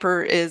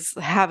Piper is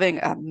having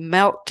a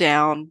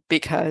meltdown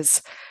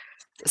because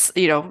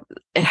it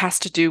has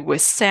to do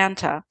with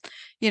Santa.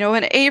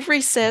 And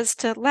Avery says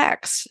to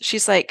Lex,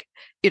 she's like,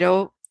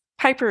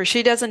 Piper,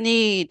 she doesn't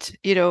need,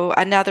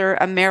 another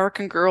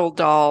American Girl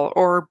doll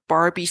or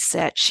Barbie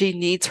set. She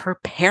needs her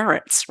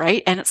parents,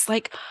 right? And it's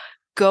like,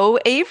 go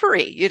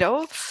Avery,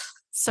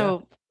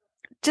 So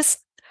just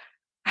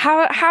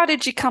how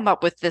did you come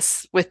up with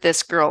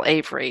this girl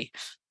Avery?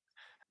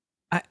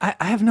 I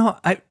have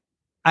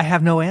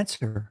no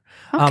answer.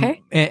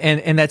 Okay.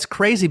 And that's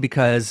crazy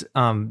because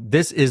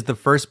this is the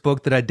first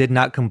book that I did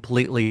not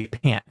completely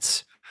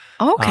pants.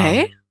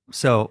 Okay.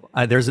 So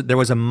there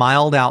was a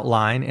mild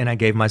outline, and I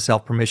gave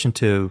myself permission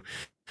to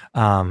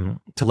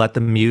let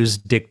the muse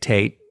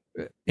dictate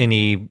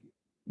to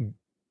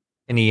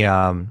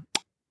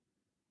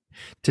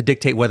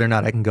dictate whether or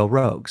not I can go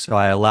rogue. So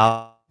I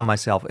allow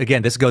myself.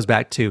 Again, this goes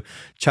back to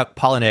Chuck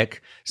Palahniuk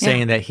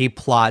saying that he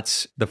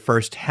plots the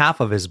first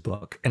half of his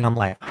book, and I'm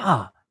like,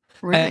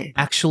 really?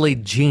 Actually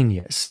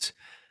genius.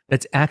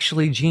 That's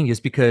actually genius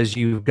because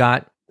you've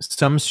got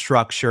some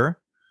structure.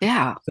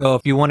 Yeah. So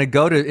if you want to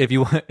go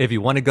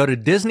to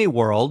Disney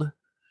World,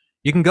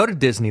 you can go to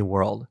Disney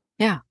World.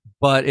 Yeah.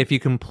 But if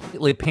you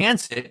completely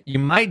pants it, you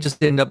might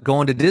just end up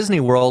going to Disney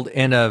World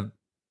in a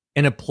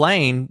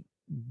plane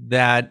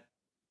that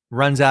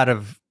runs out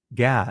of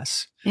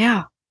gas.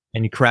 Yeah.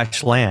 And you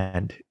crash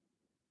land.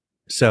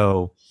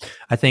 So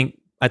I think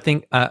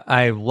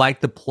I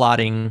like the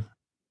plotting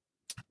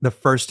the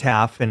first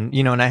half, and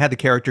and I had the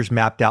characters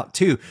mapped out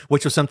too,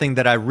 which was something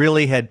that I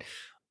really had.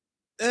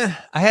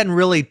 I hadn't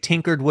really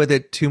tinkered with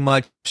it too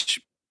much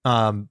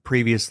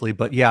previously,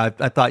 but yeah,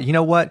 I thought, you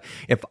know what?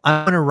 If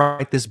I'm going to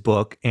write this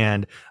book,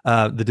 and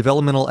the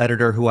developmental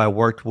editor who I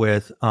worked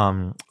with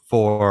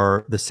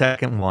for the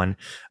second one,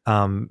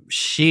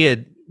 she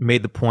had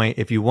made the point,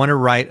 if you want to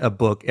write a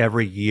book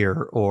every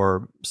year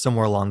or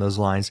somewhere along those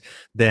lines,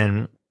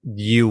 then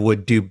you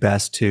would do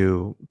best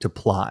to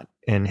plot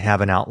and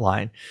have an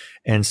outline.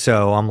 And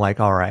so I'm like,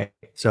 all right,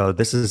 so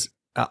this is,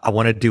 I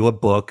want to do a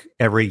book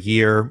every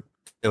year,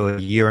 a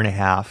year and a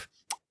half.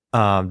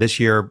 This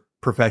year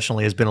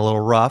professionally has been a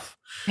little rough.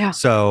 Yeah.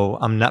 So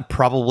I'm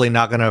probably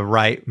not going to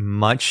write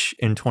much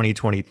in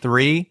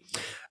 2023.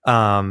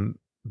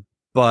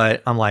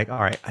 But I'm like, all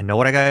right, I know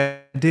what I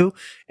got to do.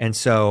 And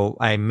so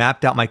I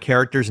mapped out my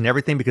characters and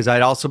everything, because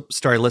I'd also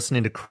started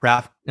listening to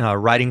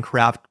writing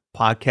craft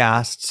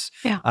podcasts.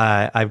 Yeah.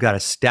 I've got a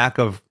stack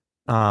of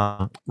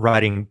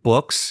writing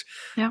books.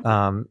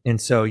 Yeah.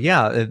 And so,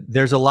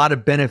 there's a lot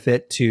of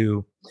benefit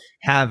to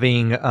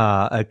having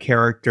a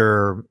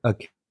character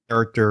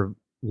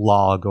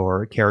log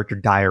or a character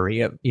diary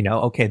of,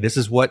 okay, this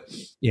is what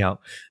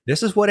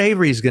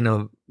Avery's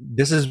gonna,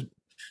 this is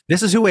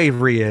who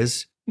Avery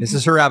is. This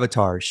is her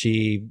avatar.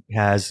 She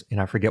has,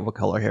 and I forget what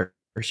color hair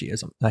she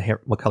is,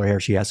 what color hair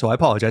she has. So I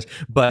apologize,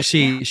 but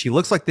she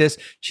looks like this.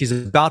 She's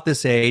about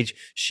this age.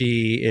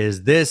 She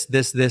is this,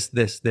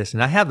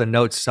 and I have the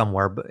notes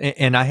somewhere.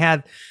 And I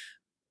had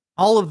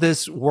all of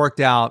this worked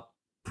out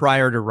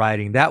prior to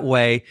writing. That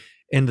way,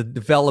 in the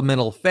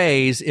developmental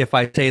phase, if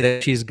I say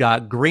that she's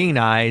got green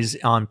eyes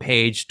on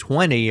page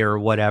 20 or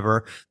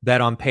whatever,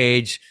 that on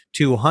page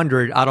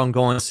 200, I don't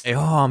go and say, oh,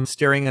 I'm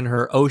staring in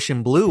her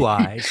ocean blue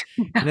eyes.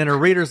 And then a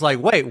reader's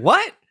like, wait,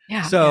 what?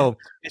 Yeah. So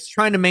it's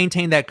trying to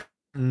maintain that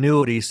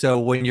continuity. So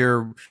when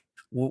you're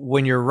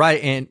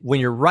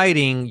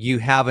writing, you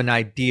have an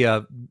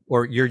idea,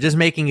 or you're just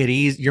making it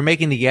easy. You're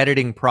making the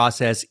editing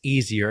process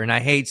easier. And I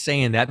hate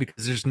saying that,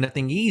 because there's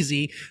nothing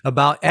easy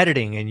about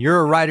editing, and you're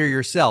a writer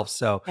yourself.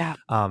 So,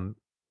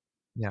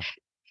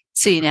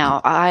 See,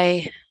 now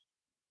I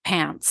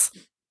pants,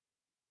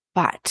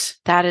 but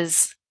that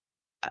is,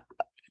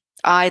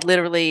 I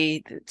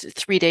literally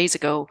 3 days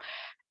ago,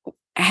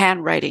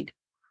 handwriting,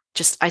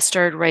 I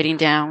started writing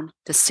down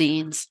the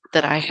scenes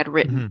that I had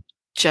written,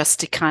 just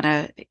to kind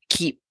of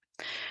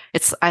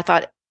I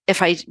thought,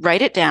 if I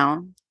write it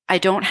down, I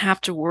don't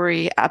have to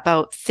worry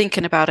about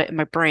thinking about it in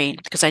my brain,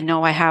 because I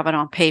know I have it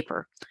on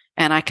paper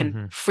and I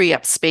can free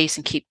up space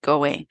and keep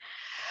going.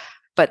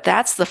 But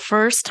that's the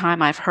first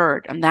time I've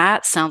heard, and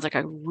that sounds like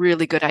a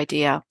really good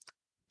idea,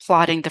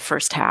 plotting the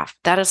first half.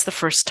 That is the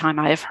first time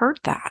I have heard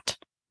that.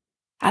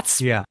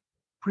 That's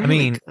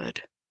really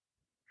good.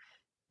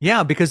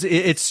 Yeah, because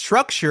it's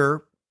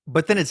structure,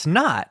 but then it's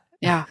not.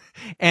 Yeah.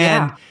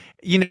 And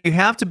you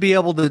have to be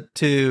able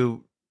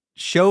to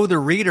show the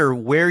reader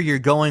where you're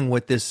going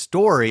with this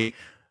story.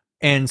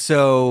 And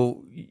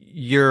so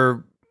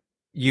you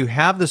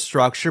have the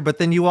structure, but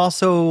then you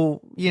also,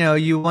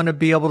 you want to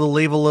be able to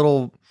leave a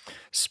little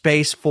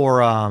space for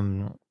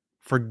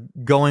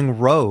going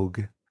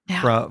rogue,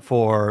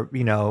 for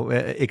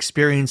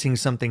experiencing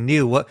something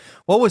new. What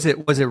was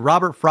it? Was it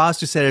Robert Frost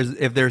who said,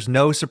 if there's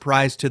no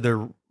surprise to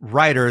the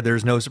writer,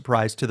 there's no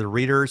surprise to the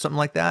reader, or something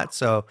like that?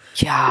 So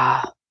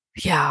yeah.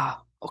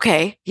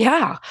 Okay.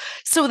 Yeah.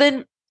 So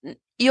then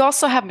you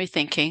also have me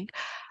thinking,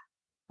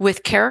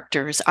 with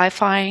characters, I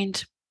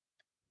find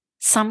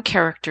some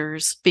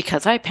characters,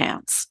 because I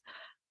pants,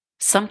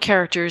 some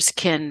characters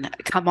can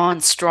come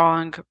on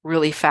strong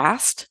really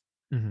fast,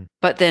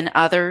 but then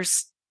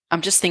others,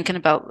 I'm just thinking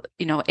about,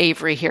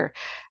 Avery here.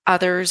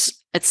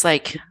 Others, it's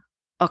like,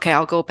 okay,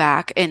 I'll go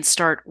back and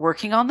start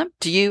working on them.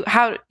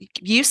 How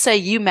you say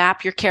you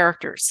map your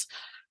characters?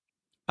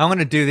 I'm going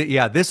to do that.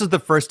 Yeah. This is the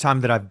first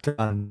time that I've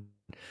done,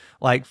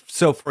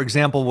 so for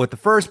example, with the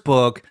first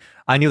book,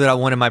 I knew that I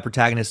wanted my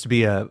protagonist to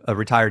be a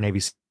retired Navy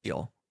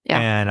SEAL. Yeah.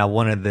 And I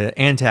wanted the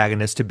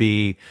antagonist to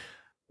be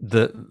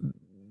the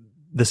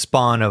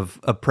spawn of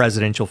a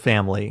presidential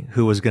family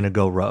who was going to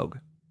go rogue.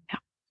 Yeah.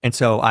 And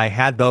so I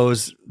had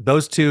those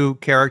two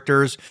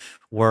characters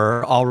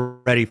were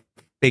already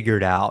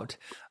figured out.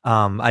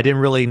 I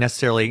didn't really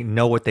necessarily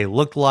know what they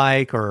looked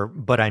like,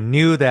 but I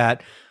knew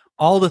that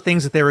all the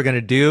things that they were going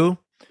to do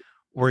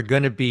were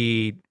going to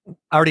be,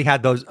 I already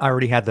had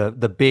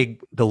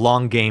the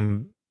long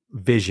game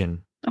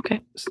vision.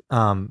 Okay.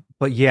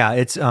 But yeah,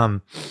 it's,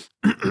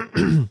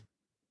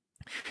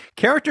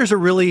 characters are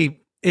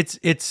really,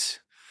 it's,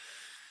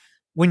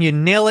 when you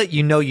nail it,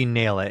 you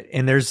nail it.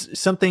 And there's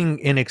something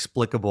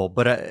inexplicable,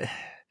 but,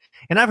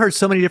 and I've heard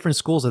so many different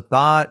schools of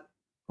thought,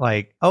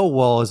 like, oh,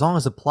 well, as long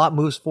as the plot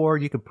moves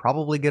forward, you could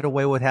probably get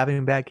away with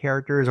having bad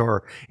characters.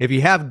 Or if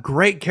you have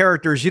great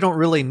characters, you don't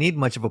really need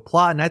much of a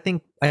plot. And I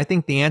think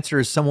the answer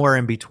is somewhere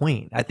in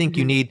between. I think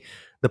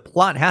the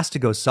plot has to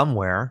go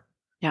somewhere.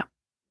 Yeah.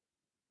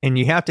 And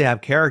you have to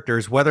have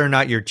characters, whether or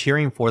not you're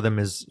cheering for them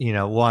is,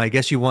 well, I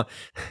guess you want,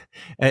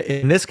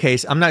 in this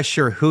case, I'm not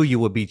sure who you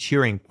would be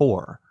cheering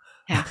for.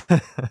 Yeah.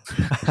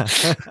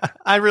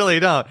 I really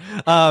don't.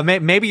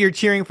 Maybe you're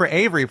cheering for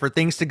Avery for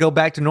things to go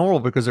back to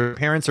normal because her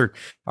parents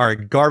are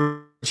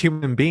garbage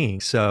human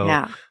beings.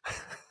 So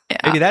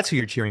maybe that's who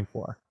you're cheering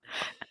for.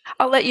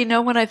 I'll let you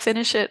know when I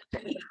finish it.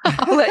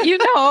 I'll let you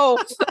know.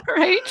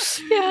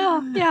 Right?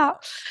 Yeah.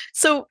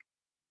 So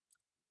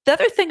the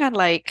other thing I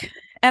like,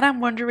 And I'm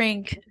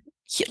wondering,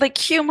 like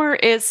humor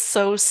is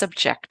so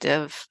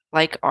subjective,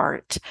 like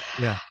art.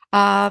 Yeah.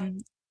 Um,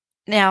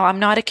 Now I'm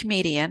not a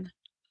comedian.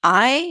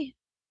 I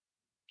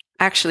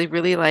actually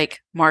really like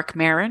Mark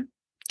Maron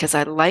because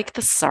I like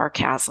the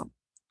sarcasm.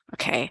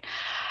 Okay.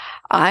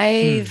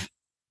 Hmm.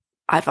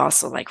 I've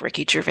also like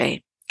Ricky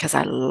Gervais because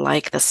I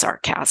like the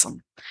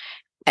sarcasm.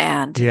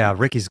 And Yeah,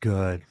 Ricky's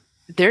good.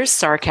 there's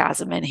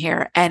sarcasm in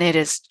here, and it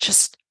is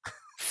just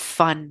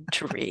fun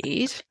to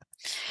read.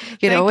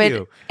 Thank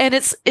And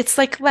you. it's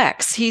like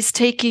Lex. He's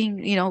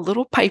taking,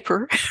 little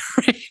Piper,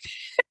 right?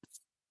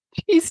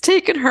 He's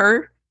taken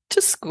her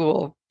to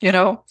school,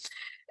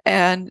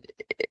 and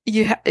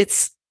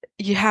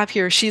you have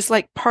here, she's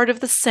like part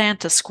of the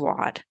Santa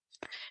squad,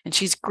 and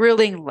she's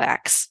grilling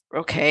Lex,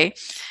 okay?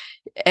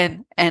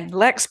 And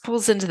Lex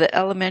pulls into the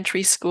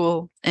elementary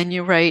school, and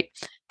you write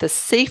the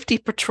safety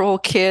patrol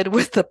kid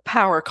with the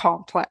power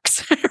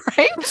complex,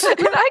 right?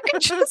 And I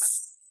could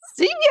just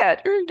see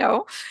it.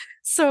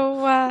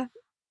 So,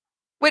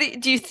 what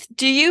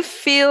do you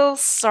feel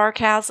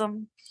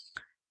sarcasm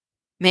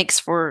makes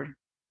for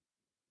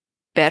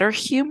better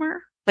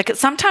humor? Like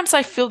sometimes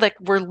I feel like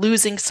we're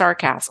losing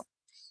sarcasm.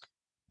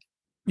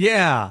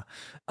 Yeah.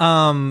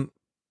 Um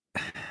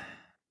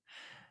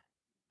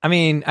I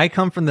mean, I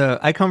come from the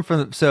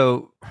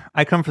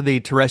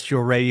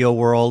terrestrial radio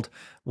world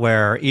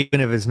where even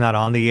if it's not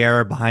on the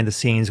air, behind the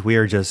scenes, we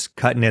are just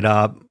cutting it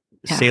up.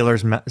 Yeah,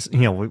 Sailors,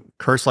 we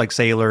curse like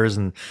sailors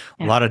and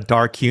a yeah, lot of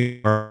dark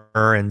humor.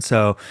 And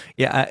so,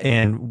 yeah,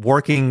 and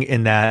working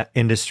in that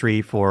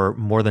industry for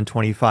more than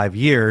 25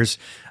 years,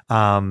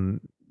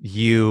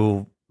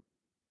 you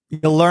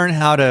learn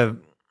how to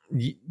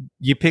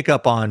you pick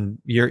up on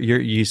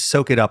you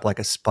soak it up like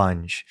a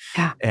sponge,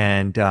 yeah.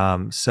 and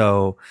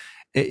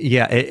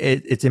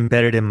it's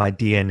embedded in my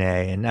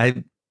DNA, and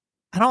I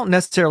don't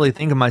necessarily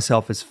think of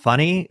myself as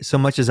funny so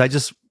much as I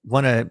just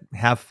want to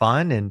have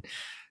fun, and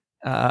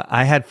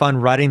I had fun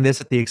writing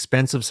this at the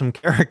expense of some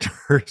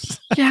characters.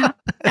 Yeah, yeah,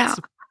 That's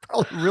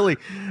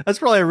that's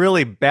probably a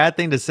really bad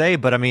thing to say,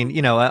 but I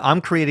mean,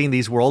 I'm creating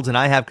these worlds and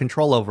I have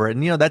control over it.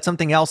 And that's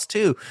something else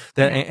too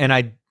that, yeah, and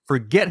I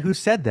forget who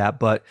said that,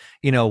 but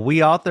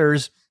we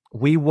authors,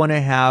 we want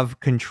to have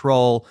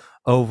control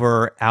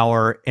over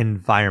our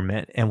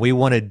environment, and we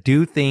want to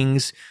do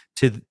things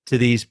to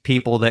these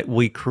people that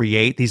we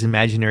create, these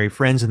imaginary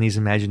friends and these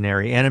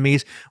imaginary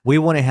enemies. We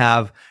want to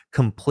have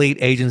complete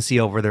agency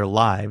over their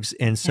lives.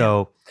 And yeah.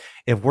 so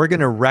if we're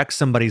going to wreck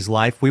somebody's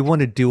life, we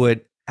want to do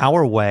it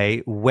our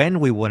way, when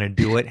we want to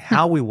do it,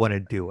 how we want to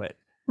do it.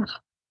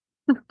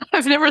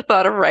 I've never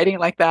thought of writing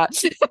like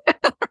that.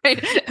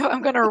 Right?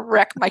 I'm going to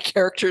wreck my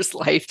character's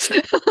life.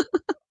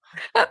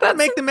 I'll That's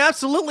make them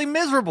absolutely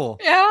miserable.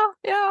 yeah,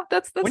 yeah.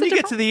 That's When a you get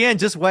to different. the end,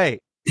 just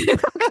wait.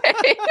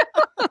 Okay.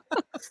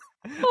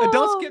 And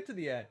don't Oh, skip to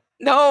the end.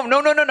 no,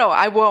 no, no, no, no.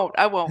 I won't,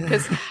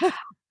 because,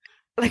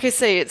 like I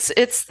say, it's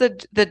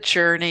the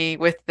journey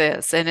with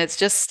this, and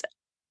it's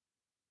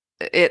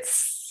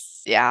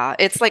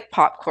like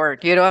popcorn.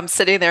 I'm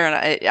sitting there,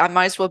 and I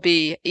might as well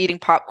be eating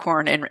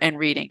popcorn and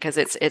reading, because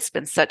it's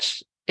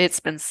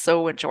been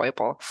so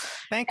enjoyable.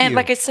 Thank And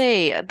like you. I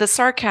say, the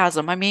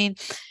sarcasm. I mean,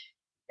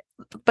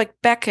 like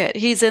Beckett,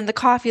 he's in the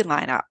coffee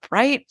lineup,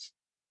 right?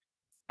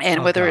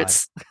 And Oh whether God.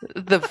 it's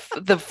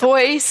the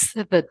voice,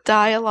 the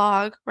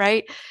dialogue,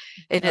 right?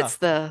 And Yeah. it's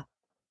the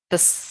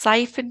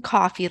siphon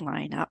coffee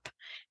lineup,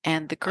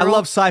 and the I love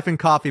girl. Siphon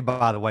Coffee,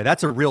 by the way.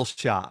 That's a real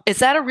shop. Is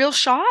that a real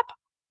shop?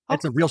 Oh,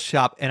 It's a real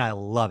shop, and I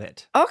love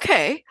it.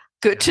 okay.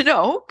 Good Yeah. to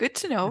know. Good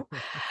to know.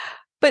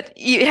 But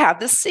you have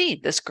this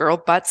scene. This girl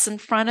butts in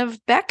front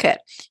of Beckett,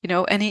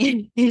 and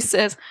he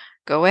says,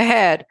 "Go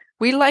ahead.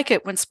 We like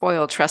it when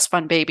spoiled trust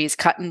fund babies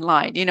cut in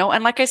line."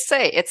 And like I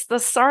say, it's the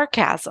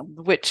sarcasm,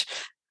 which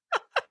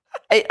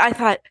I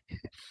thought,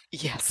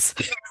 yes,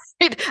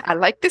 I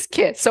like this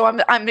kid. So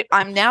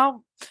I'm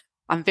now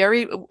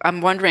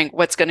I'm wondering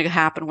what's going to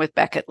happen with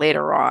Beckett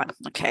later on.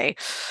 Okay,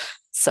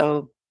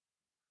 so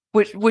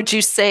would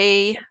you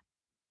say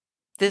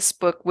this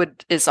book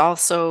is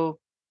also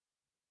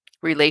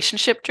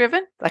relationship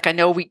driven? Like, I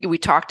know we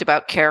talked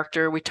about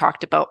character, we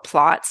talked about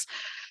plots,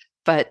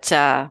 but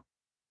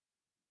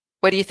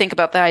what do you think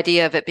about the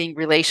idea of it being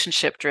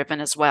relationship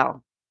driven as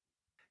well?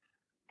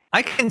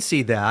 I can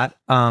see that.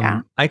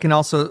 Yeah, I can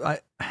also,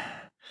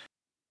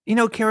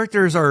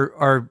 characters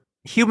are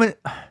human.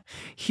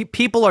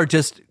 People are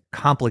just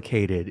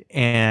complicated,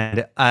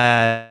 and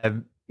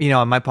on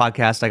my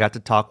podcast, I got to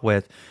talk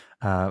with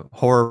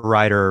horror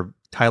writer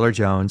Tyler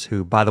Jones,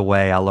 who, by the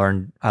way, I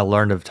learned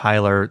of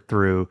Tyler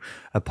through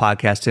a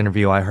podcast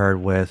interview I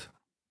heard with,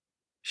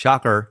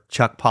 shocker,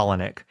 Chuck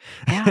Palahniuk.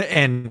 yeah,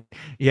 And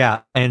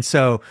yeah, and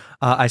so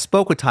I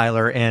spoke with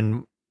Tyler,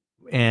 and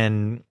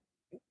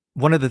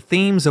one of the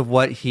themes of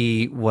what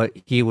he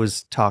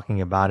was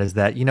talking about is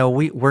that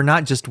we're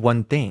not just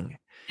one thing.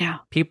 yeah.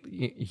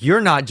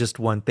 You're not just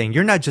one thing.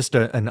 You're not just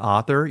an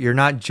author. You're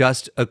not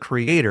just a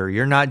creator.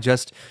 You're not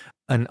just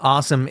an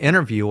awesome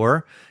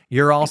interviewer.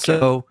 You're Thank you.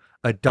 also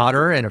a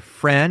daughter and a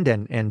friend,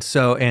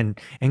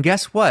 and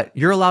guess what?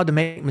 You're allowed to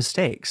make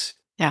mistakes.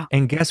 Yeah.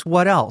 And guess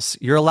what else?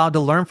 You're allowed to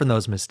learn from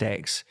those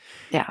mistakes.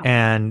 Yeah.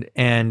 And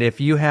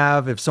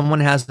if someone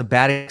has a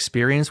bad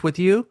experience with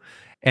you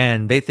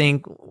and they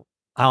think,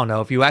 I don't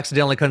know, if you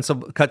accidentally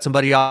cut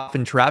somebody off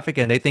in traffic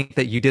and they think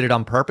that you did it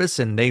on purpose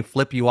and they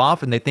flip you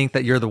off and they think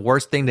that you're the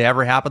worst thing to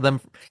ever happen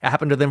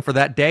to them for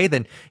that day,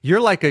 then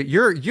you're like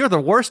you're the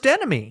worst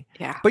enemy.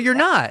 Yeah. But you're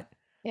not.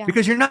 Yeah.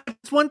 Because you're not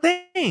just one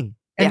thing,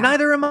 and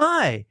neither am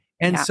I.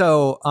 And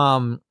so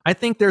I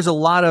think there's a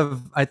lot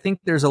of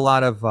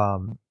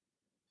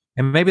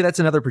and maybe that's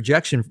another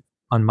projection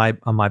on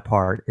my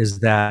part, is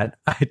that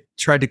I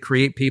tried to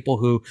create people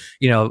who,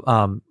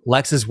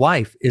 Lex's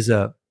wife is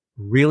a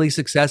really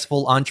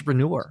successful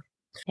entrepreneur.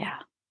 Yeah.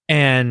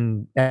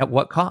 And at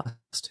what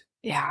cost?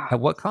 Yeah. At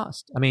what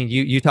cost? I mean,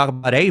 you talk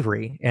about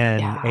Avery,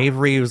 and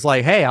Avery was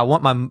like, "Hey, I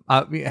want my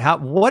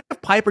what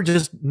if Piper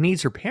just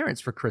needs her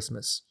parents for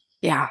Christmas?"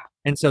 Yeah.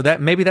 And so that's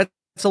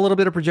a little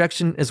bit of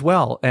projection as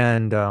well.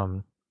 And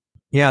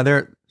maybe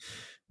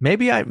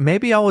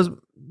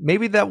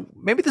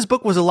this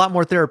book was a lot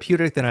more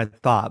therapeutic than I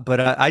thought, but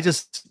I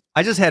just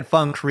had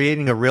fun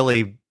creating a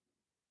really,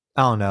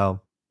 I don't know,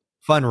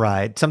 fun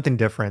ride, something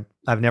different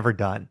I've never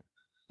done.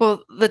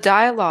 Well, the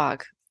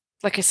dialogue,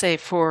 like I say,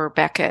 for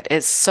Beckett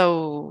is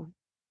so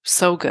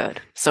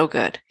good, so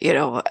good,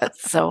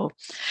 so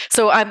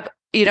I'm,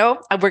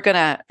 we're going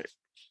to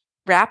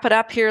wrap it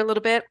up here a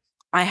little bit.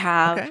 I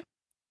have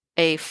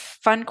a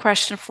fun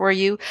question for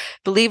you.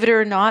 Believe it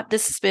or not,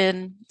 this has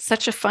been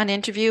such a fun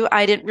interview.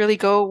 I didn't really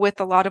go with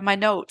a lot of my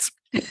notes.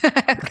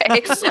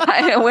 I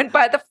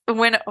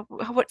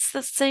what's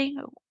the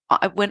saying?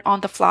 I went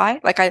on the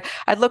fly. Like I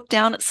looked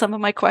down at some of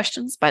my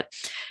questions, but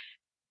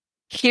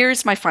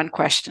here's my fun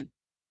question,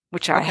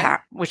 which I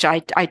have, which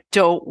I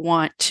don't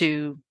want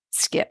to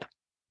skip.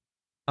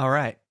 All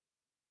right.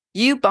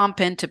 You bump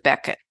into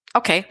Beckett.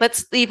 Okay,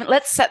 let's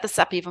set this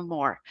up even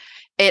more.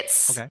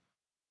 It's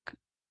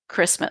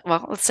Christmas.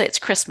 Well, let's say it's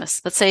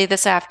Christmas. Let's say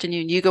this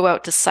afternoon you go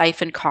out to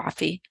Siphon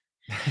Coffee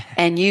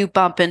and you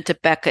bump into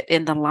Beckett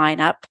in the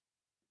lineup.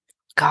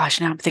 Gosh,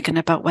 now I'm thinking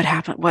about what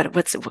happened.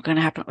 What's going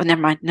to happen? Oh,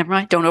 never mind.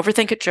 Don't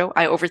overthink it, Joe.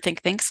 I overthink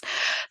things.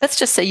 Let's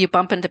just say you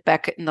bump into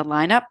Beckett in the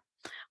lineup.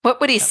 What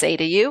would he say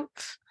to you?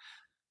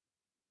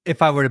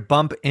 If I were to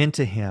bump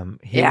into him,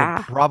 he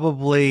would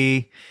probably,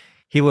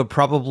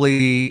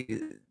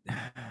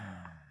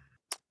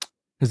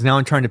 because now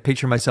I'm trying to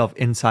picture myself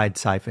inside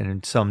Siphon,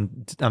 and so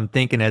I'm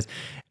thinking, as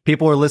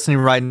people are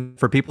listening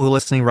for people who are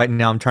listening right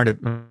now, I'm trying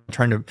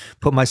to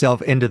put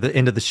myself into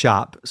the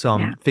shop. So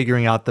I'm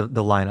figuring out the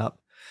lineup.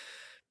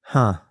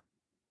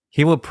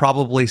 He would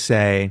probably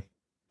say,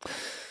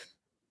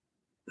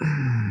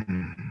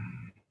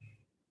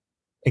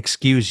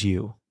 "Excuse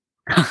you."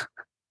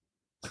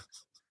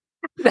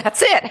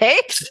 That's it, hey?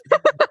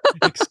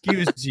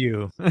 Excuse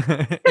you.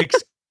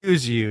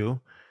 Excuse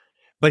you.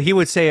 But he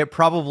would say it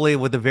probably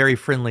with a very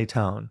friendly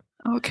tone.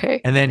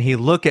 Okay. And then he'd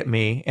look at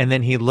me, and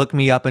then he'd look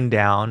me up and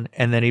down,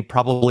 and then he'd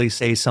probably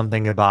say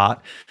something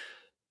about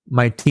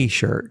my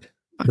T-shirt,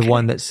 the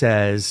one that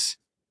says,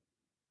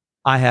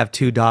 "I have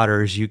 2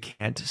 daughters, you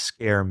can't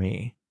scare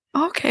me."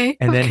 Okay.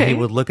 And then he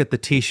would look at the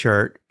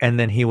T-shirt, and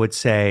then he would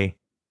say,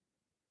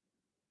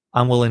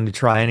 "I'm willing to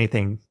try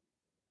anything."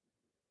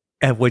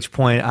 At which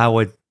point I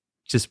would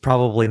just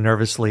probably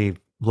nervously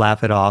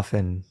laugh it off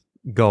and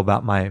go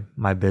about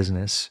my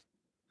business.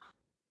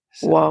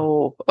 So.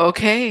 Whoa.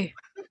 Okay.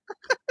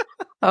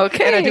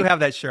 Okay. And I do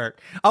have that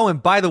shirt. Oh,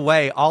 and by the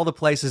way, all the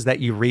places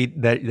that you read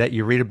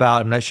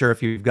about, I'm not sure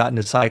if you've gotten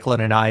to Cyclone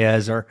and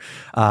Ayaz, or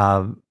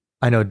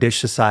I know Dish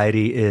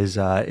Society is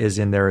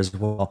in there as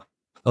well.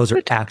 Those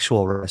are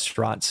actual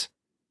restaurants.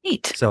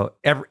 Neat. So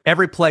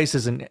every place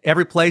is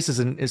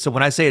so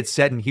when I say it's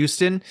set in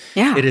Houston,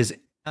 it is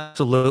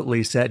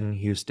absolutely set in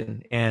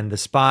Houston, and the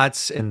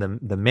spots and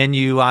the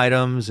menu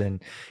items,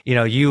 and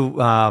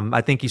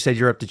I think you said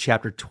you're up to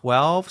chapter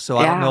 12, so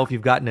I don't know if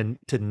you've gotten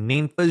to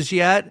Ninfa's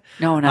yet.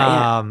 No,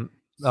 not yet.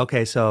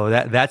 Okay, so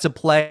that's a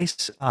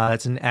place,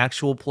 that's an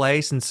actual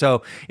place, and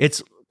so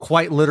it's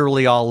quite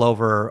literally all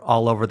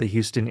over the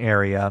Houston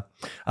area.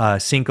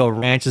 Cinco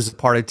Ranch is a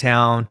part of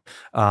town.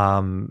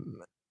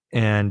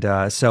 And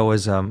so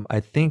is I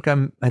think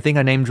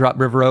I name dropped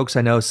River Oaks.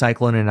 I know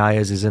Cyclone and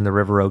Ayaz is in the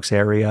River Oaks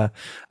area.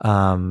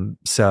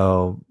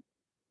 So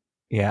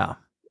yeah,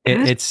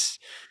 it's.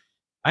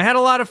 I had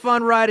a lot of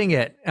fun writing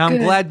it. I'm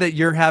glad that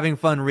you're having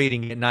fun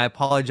reading it, and I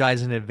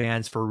apologize in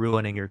advance for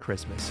ruining your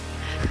Christmas.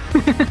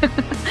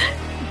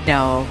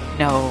 No.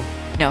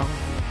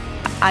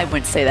 I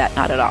wouldn't say that.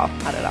 Not at all.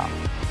 Not at all.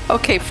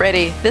 Okay,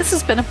 Freddie, this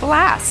has been a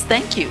blast.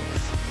 Thank you.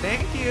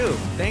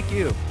 Thank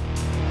you.